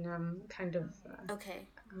kind of okay.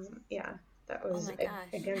 yeah, that Oh was my gosh.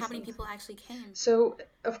 How against many them. people actually came? So,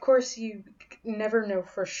 of course, you never know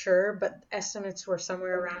for sure, but estimates were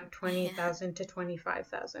somewhere around Yeah. 20,000 to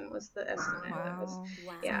 25,000 was the estimate that was,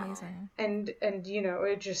 Wow, that's yeah. Wow. amazing. And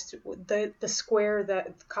it just the square,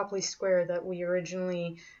 that Copley Square that we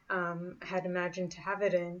originally had imagined to have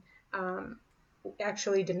it in, um,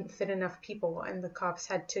 actually didn't fit enough people, and the cops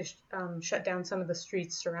had to shut down some of the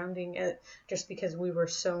streets surrounding it just because we were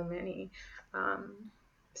um,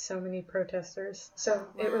 so many protesters. So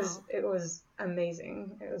Wow. it was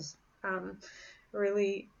amazing. It was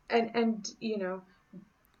really, and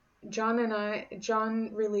John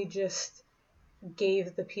really just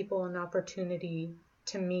gave the people an opportunity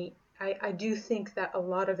to meet. I do think that a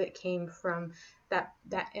lot of it came from that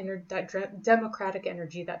democratic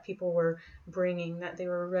energy that people were bringing, that they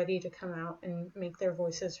were ready to come out and make their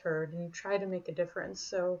voices heard and try to make a difference.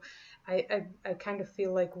 So I kind of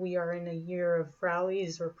feel like we are in a year of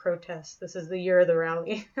rallies or protests. This is the year of the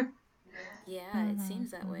rally. Yeah, it Mm-hmm.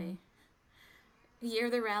 seems that Mm-hmm. way. Year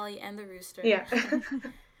the rally and the rooster. Yeah.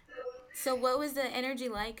 So, what was the energy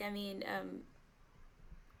like? I mean,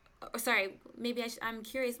 sorry, maybe I'm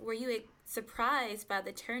curious. Were you surprised by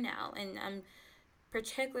the turnout? And I'm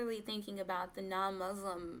particularly thinking about the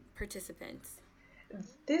non-Muslim participants.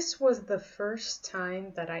 This was the first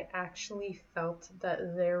time that I actually felt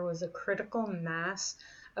that there was a critical mass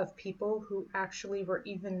of people who actually were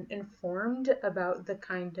even informed about the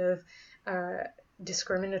kind of uh,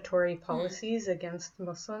 discriminatory Hmm. policies against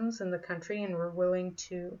Muslims in the country, and were willing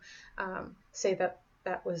to say that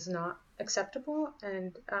that was not acceptable,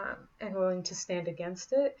 and willing to stand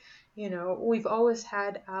against it. We've always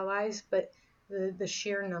had allies, but the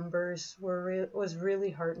sheer numbers was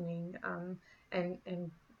really heartening.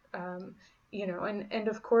 And um, and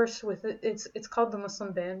of course, with it, it's called the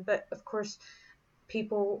Muslim ban, but of course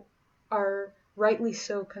people are rightly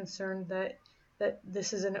so concerned that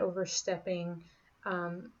this is an overstepping,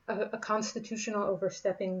 a constitutional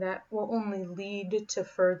overstepping that will only lead to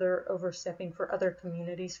further overstepping for other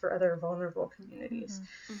communities, for other vulnerable communities.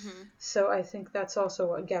 Mm-hmm. Mm-hmm. So I think that's also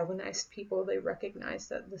what galvanized people. They recognize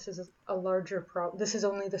that this is a larger problem. This is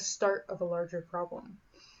only the start of a larger problem.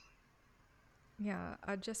 Yeah,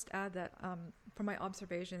 I'd just add that from my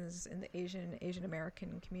observations in the Asian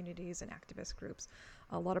American communities and activist groups,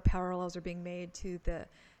 a lot of parallels are being made to the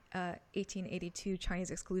 1882 Chinese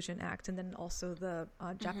Exclusion Act, and then also the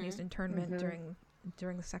Japanese Mm-hmm. internment Mm-hmm.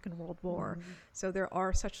 during the Second World War. Mm-hmm. So there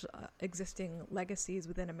are such existing legacies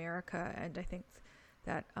within America, and I think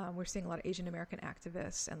that we're seeing a lot of Asian American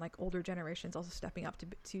activists and like older generations also stepping up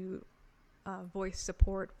to voice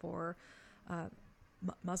support for uh,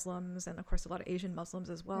 Muslims, and of course a lot of Asian Muslims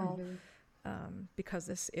as well, Mm-hmm. because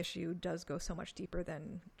this issue does go so much deeper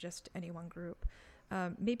than just any one group.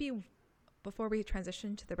 Maybe before we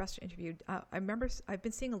transition to the rest of the interview, I remember I've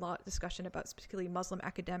been seeing a lot of discussion about particularly Muslim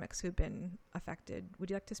academics who've been affected. Would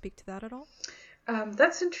you like to speak to that at all?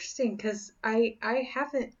 That's interesting because I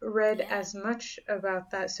haven't read Yeah. as much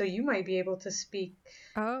about that, so you might be able to speak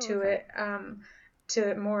Oh, to okay. it to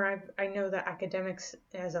it more. I know that academics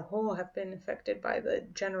as a whole have been affected by the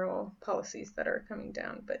general policies that are coming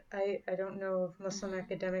down, but I don't know of Muslim Mm-hmm.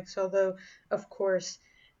 academics, although of course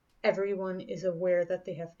everyone is aware that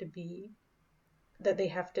they have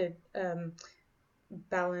to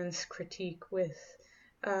balance critique with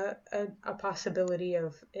a possibility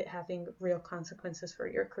of it having real consequences for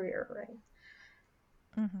your career, right?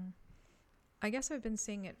 Mm-hmm. I guess I've been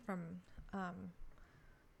seeing it from,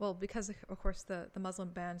 well, because of course the Muslim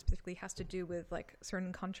bans particularly has to do with like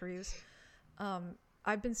certain countries. Um,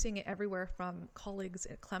 I've been seeing it everywhere from colleagues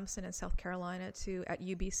at Clemson in South Carolina to at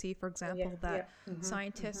UBC, for Oh, yeah, example, yeah. that Mm-hmm, mm-hmm.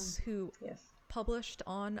 scientists who Yes. published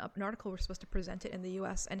on an article were supposed to present it in the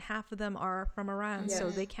US, and half of them are from Iran, so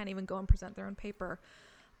Mm-hmm. they Yes. can't even go and present their own paper.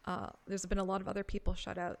 There's been a lot of other people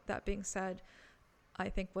shut out. That being said, I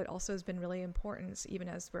think what also has been really important, even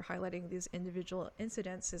as we're highlighting these individual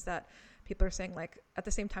incidents, is that people are saying, like, at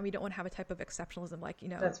the same time, you don't want to have a type of exceptionalism. Like,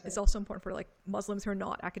 That's it's right. also important for like Muslims who are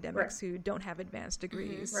not Right. academics, who don't have advanced Mm-hmm.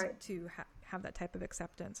 degrees, Right. to have that type of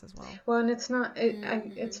acceptance as well. Well, and it's not.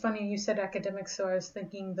 Mm-hmm. It's funny you said academics, so I was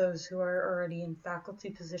thinking those who are already in faculty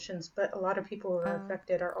positions. But a lot of people who are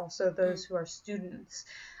affected are also those who are students,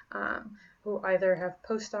 who either have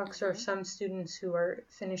postdocs, or Mm-hmm. some students who are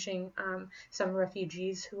finishing. Some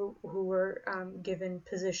refugees who were given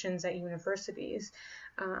positions at universities,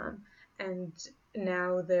 um, and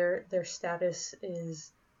now their status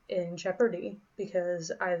is in jeopardy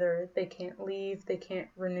because either they can't leave, they can't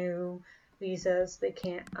renew visas, they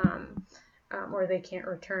can't or they can't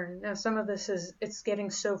return. Now some of this is, it's getting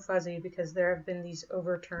so fuzzy because there have been these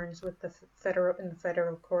overturns with the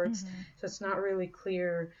federal courts, Mm-hmm. so it's not really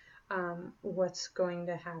clear what's going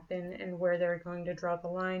to happen and where they're going to draw the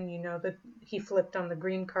line. That he flipped on the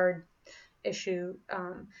green card issue,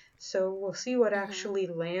 so we'll see what Mm-hmm. actually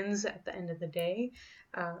lands at the end of the day.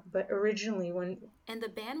 But originally, when And the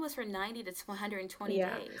ban was for 90 to 120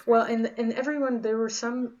 yeah, days, well, right? and everyone, there were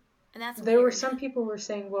some. And that's There were weird. some people who were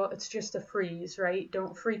saying, well, it's just a freeze, right?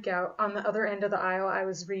 Don't freak out. On the other end of the aisle, I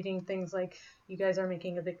was reading things like, you guys are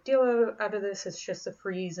making a big deal out of this. It's just a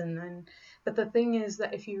freeze. And then, but the thing is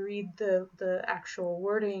that if you read the actual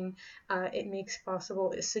wording,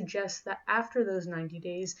 it suggests that after those 90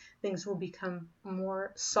 days, things will become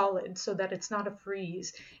more solid so that it's not a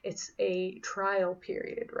freeze. It's a trial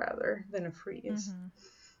period rather than a freeze.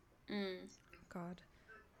 God.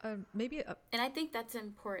 Maybe And I think that's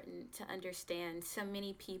important to understand. So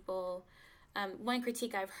many people, one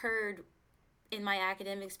critique I've heard in my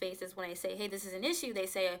academic spaces when I say, hey, this is an issue, they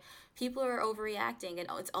say people are overreacting and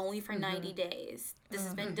it's only for 90 days. This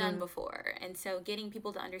has been done before. And so getting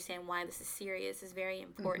people to understand why this is serious is very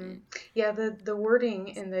important. Yeah, the wording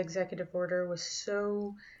in the executive order was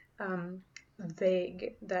so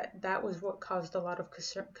vague that was what caused a lot of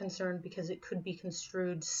concern because it could be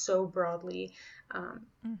construed so broadly.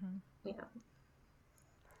 Yeah.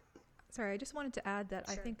 Sorry, I just wanted to add that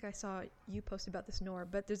Sure. I think I saw you post about this, Noor,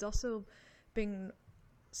 but there's also been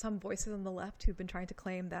some voices on the left who've been trying to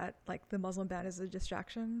claim that like the Muslim ban is a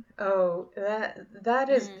distraction. Oh, that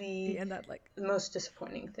is the And that like most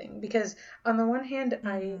disappointing thing because on the one hand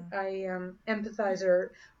I empathize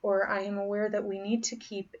or I am aware that we need to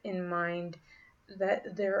keep in mind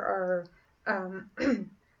that there are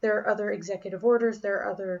there are other executive orders, there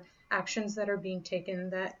are other actions that are being taken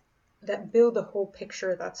that build a whole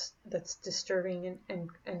picture that's disturbing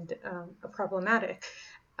and problematic.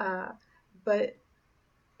 But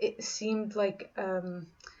it seemed like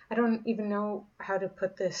I don't even know how to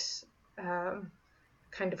put this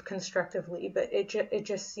kind of constructively, but it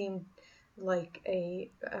just seemed like a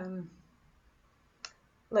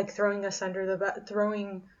like throwing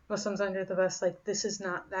throwing Muslims under the bus. Like, this is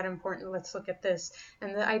not that important. Let's look at this.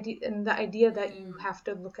 And the idea that you have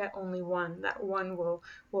to look at only one, that one will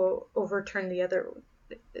overturn the other.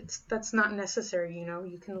 That's not necessary.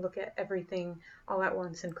 You can look at everything all at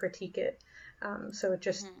once and critique it. So it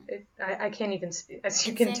just I can't even speak, as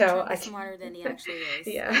you can tell. Trump is smarter than he actually is.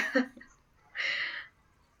 Yeah.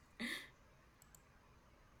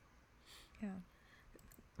 yeah.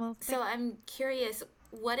 Well, so I'm curious,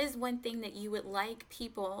 what is one thing that you would like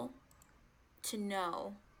people to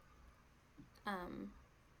know?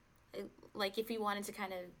 Like if you wanted to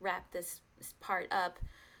kind of wrap this part up,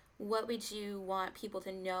 what would you want people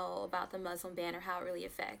to know about the Muslim ban or how it really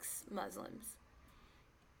affects Muslims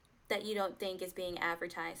that you don't think is being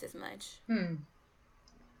advertised as much?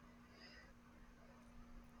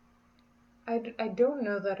 I don't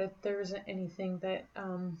know that there's anything that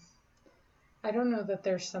I don't know that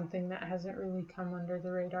there's something that hasn't really come under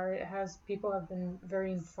the radar. People have been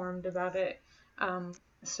very informed about it.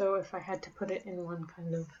 So if I had to put it in one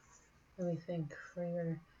kind of, let me think for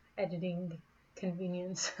your editing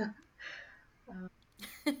convenience.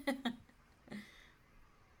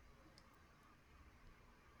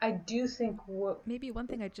 I do think maybe one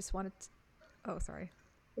thing I just wanted to, oh, sorry.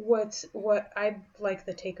 What I'd like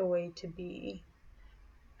the takeaway to be,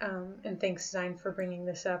 and thanks Zine for bringing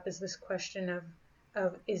this up, is this question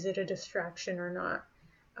of is it a distraction or not?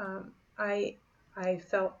 I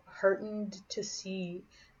felt heartened to see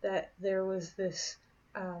that there was this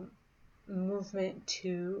movement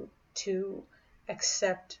to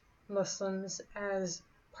accept Muslims as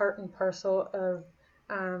part and parcel of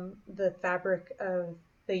the fabric of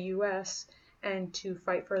the U.S. and to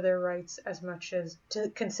fight for their rights as much as to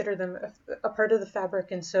consider them a part of the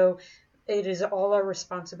fabric. And so it is all our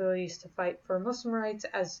responsibilities to fight for Muslim rights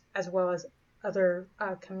as well as other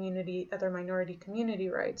minority community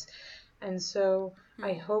rights. And so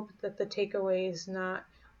I hope that the takeaway is not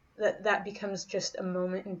that becomes just a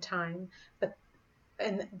moment in time,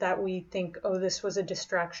 and that we think, oh, this was a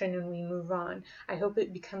distraction and we move on. I hope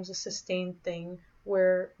it becomes a sustained thing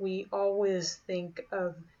where we always think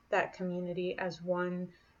of that community as one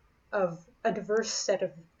of a diverse set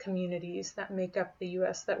of communities that make up the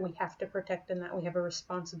U.S. that we have to protect and that we have a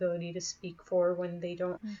responsibility to speak for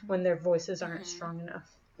when their voices aren't strong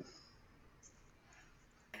enough.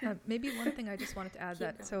 Maybe one thing I just wanted to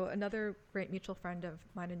add so another great mutual friend of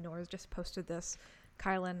mine and Noor's just posted this,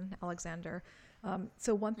 Kylan Alexander.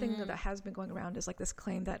 So one thing that has been going around is like this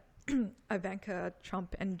claim that Ivanka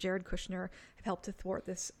Trump and Jared Kushner have helped to thwart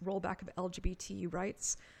this rollback of LGBT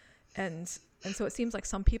rights. And so it seems like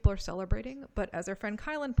some people are celebrating, but as our friend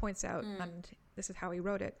Kylan points out, and this is how he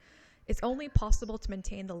wrote it, it's only possible to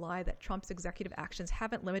maintain the lie that Trump's executive actions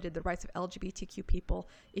haven't limited the rights of LGBTQ people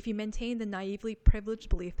if you maintain the naively privileged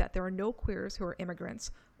belief that there are no queers who are immigrants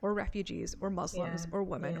or refugees or Muslims or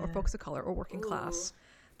women or folks of color or working class.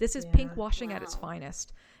 This is Yeah. pink washing at its Wow.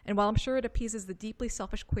 finest. And while I'm sure it appeases the deeply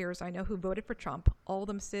selfish queers I know who voted for Trump, all of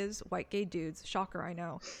them cis, white gay dudes, shocker I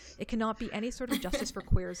know, it cannot be any sort of justice for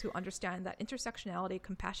queers who understand that intersectionality,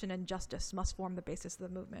 compassion, and justice must form the basis of the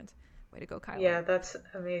movement. Way to go, Kyler. Yeah, that's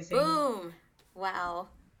amazing. Boom. Wow.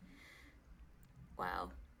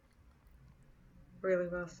 Wow. Really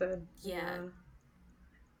well said. Yeah.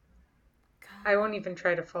 I won't even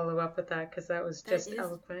try to follow up with that because that was just is-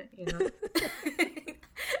 eloquent, you know.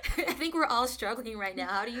 I think we're all struggling right now.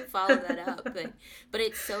 How do you follow that up? But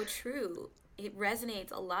it's so true. It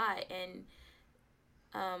resonates a lot, and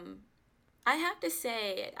I have to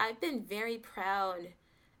say I've been very proud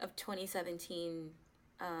of 2017,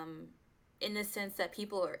 in the sense that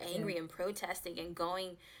people are angry and protesting and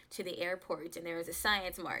going to the airports, and there was a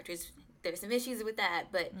science march. There's some issues with that,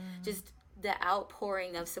 but just the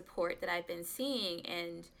outpouring of support that I've been seeing.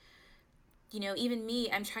 And even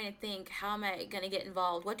me, I'm trying to think, how am I going to get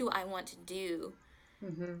involved? What do I want to do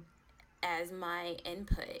as my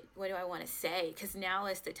input? What do I want to say? Because now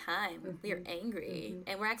is the time. We are angry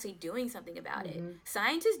and we're actually doing something about it.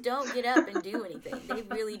 Scientists don't get up and do anything. They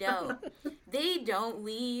really don't. They don't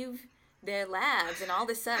leave their labs and all of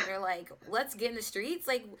a sudden they're like, let's get in the streets.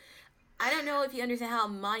 Like, I don't know if you understand how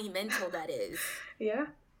monumental that is. Yeah.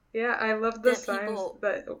 Yeah, I love the That signs people-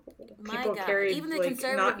 that My people God, carried, even the like,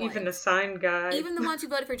 conservative not even a ones. sign guide. Even the ones who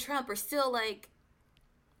voted for Trump are still like,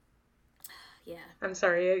 yeah, I'm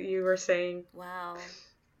sorry, you were saying. wow.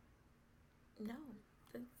 No.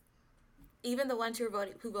 Even the ones who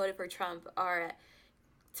voted for Trump are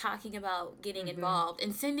talking about getting involved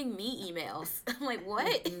and sending me emails. I'm like,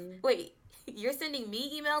 what? Wait, you're sending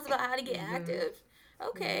me emails about how to get active?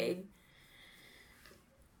 Okay.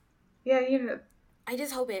 Yeah, I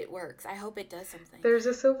just hope it works. I hope it does something. there's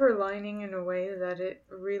a silver lining in a way that it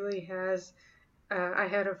really has. I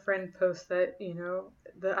had a friend post that,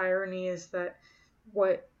 the irony is that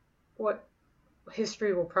what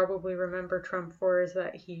history will probably remember Trump for is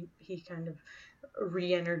that he kind of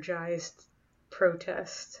re-energized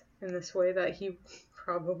protest in this way that he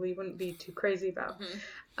probably wouldn't be too crazy about.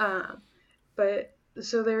 But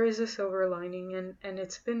so there is a silver lining, and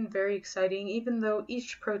it's been very exciting, even though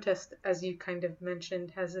each protest, as you kind of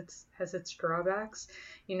mentioned, has its drawbacks.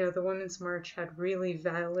 The Women's March had really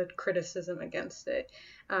valid criticism against it,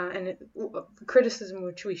 and criticism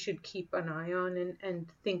which we should keep an eye on and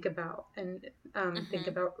think about, and think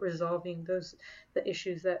about resolving the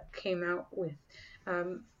issues that came out with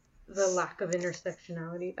the lack of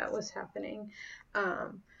intersectionality that was happening.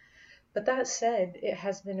 But that said, it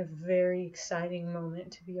has been a very exciting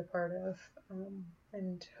moment to be a part of,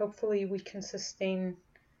 and hopefully we can sustain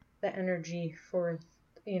the energy for,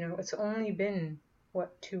 it's only been,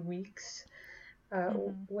 2 weeks?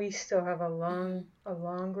 We still have a long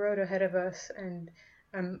road ahead of us, and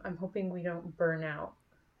I'm hoping we don't burn out.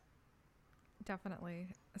 Definitely,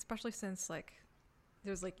 especially since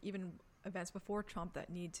there's even events before Trump that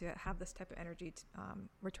need to have this type of energy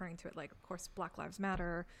returning to it. Like, of course, Black Lives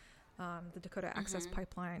Matter, the Dakota Access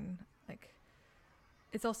Pipeline.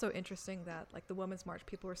 It's also interesting that the Women's March,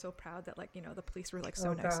 people were so proud that the police were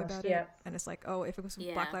so nice about it, and it's if it was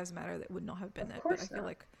Black Lives Matter, that would not have been it. But I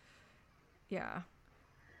feel yeah.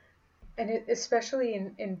 And especially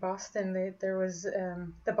in Boston, there was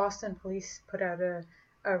the Boston police put out a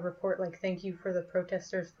report thank you for the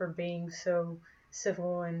protesters for being so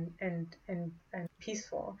civil and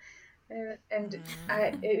peaceful, and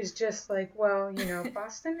it was just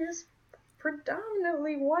Boston is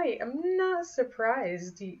predominantly white. I'm not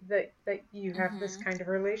surprised that you have this kind of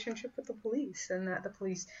relationship with the police, and that the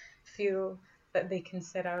police feel that they can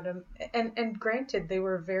set out and granted, they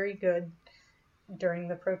were very good during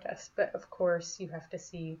the protests, but of course you have to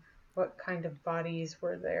see what kind of bodies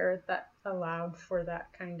were there that allowed for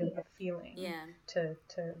that kind of a feeling to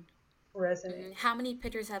resonate. How many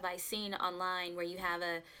pictures have I seen online where you have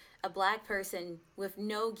a black person with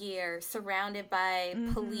no gear surrounded by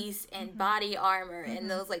police and body armor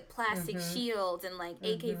and those plastic shields and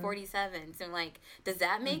AK-47s, and does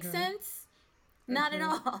that make sense? Not at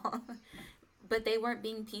all. But they weren't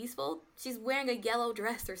being peaceful. She's wearing a yellow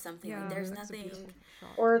dress or something. Yeah, there's nothing.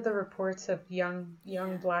 Or the reports of young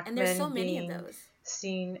black and there's men so many being of those.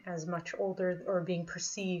 seen as much older, or being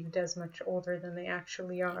perceived as much older than they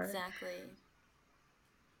actually are. Exactly.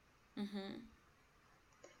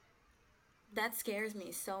 That scares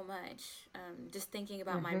me so much. Just thinking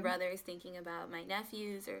about my brothers, thinking about my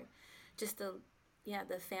nephews, or just the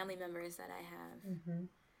family members that I have.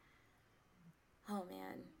 Oh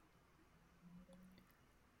man.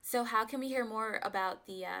 So how can we hear more about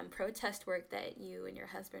the protest work that you and your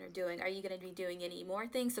husband are doing? Are you going to be doing any more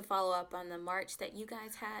things to follow up on the march that you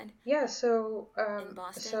guys had Yeah, in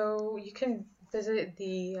Boston? so you can visit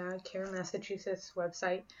the CARE Massachusetts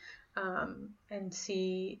website and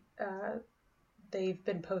see they've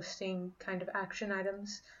been posting kind of action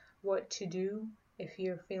items, what to do if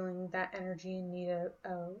you're feeling that energy and need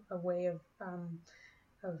a way of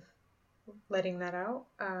letting that out.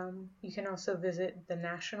 You can also visit the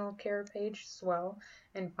national care page as well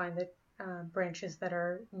and find the branches that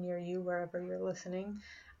are near you wherever you're listening,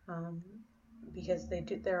 because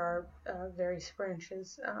there are various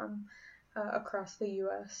branches across the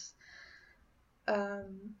U.S.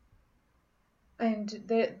 And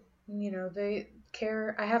they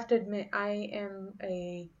care. I have to admit, I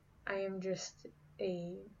am just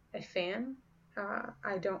a fan.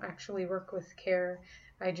 I don't actually work with CARE.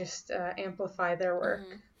 I just amplify their work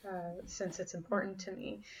since it's important to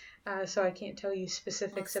me. So I can't tell you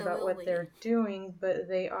specifics about what they're doing, but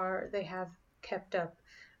they have kept up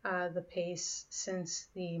the pace since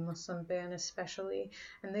the Muslim ban, especially,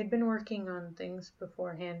 and they'd been working on things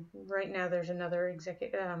beforehand. Right now, there's another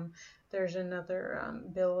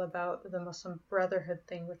bill about the Muslim Brotherhood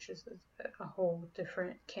thing, which is a whole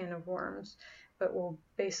different can of worms, but will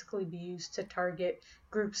basically be used to target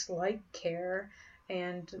groups like CARE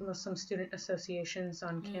and Muslim student associations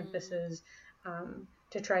on campuses,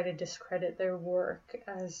 to try to discredit their work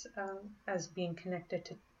as being connected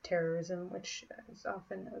to terrorism, which is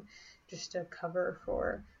often just a cover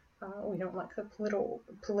for we don't like the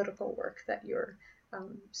political work that you're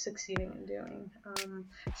succeeding in doing.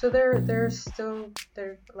 So there's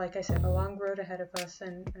like I said, a long road ahead of us,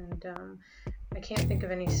 and I can't think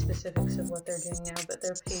of any specifics of what they're doing now, but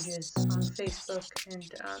their page is on Facebook, and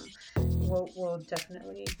we'll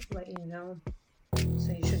definitely let you know.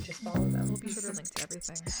 So you should just follow them. We'll be sure to link to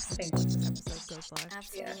everything Thank once you. this episode goes live.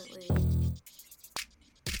 Absolutely.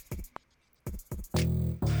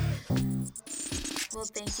 Well,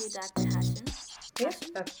 thank you, Dr. Hashim. Yeah,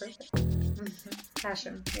 that's perfect.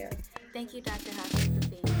 Hashim, yeah. Thank you, Dr. Hashim, for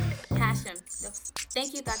being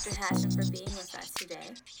Thank you, Dr. Hashim, for being with us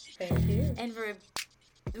today. Thank you. And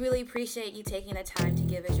really appreciate you taking the time to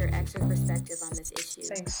give us your extra perspective on this issue.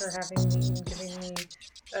 Thanks for having me and giving me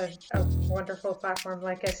a wonderful platform.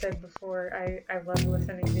 Like I said before, I love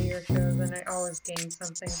listening to your shows, and I always gain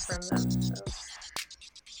something from them.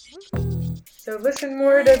 So listen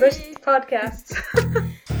more to this podcast.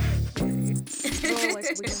 We're like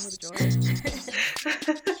wiggling with joy.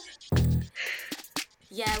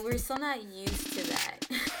 Yeah, we're still not used to that.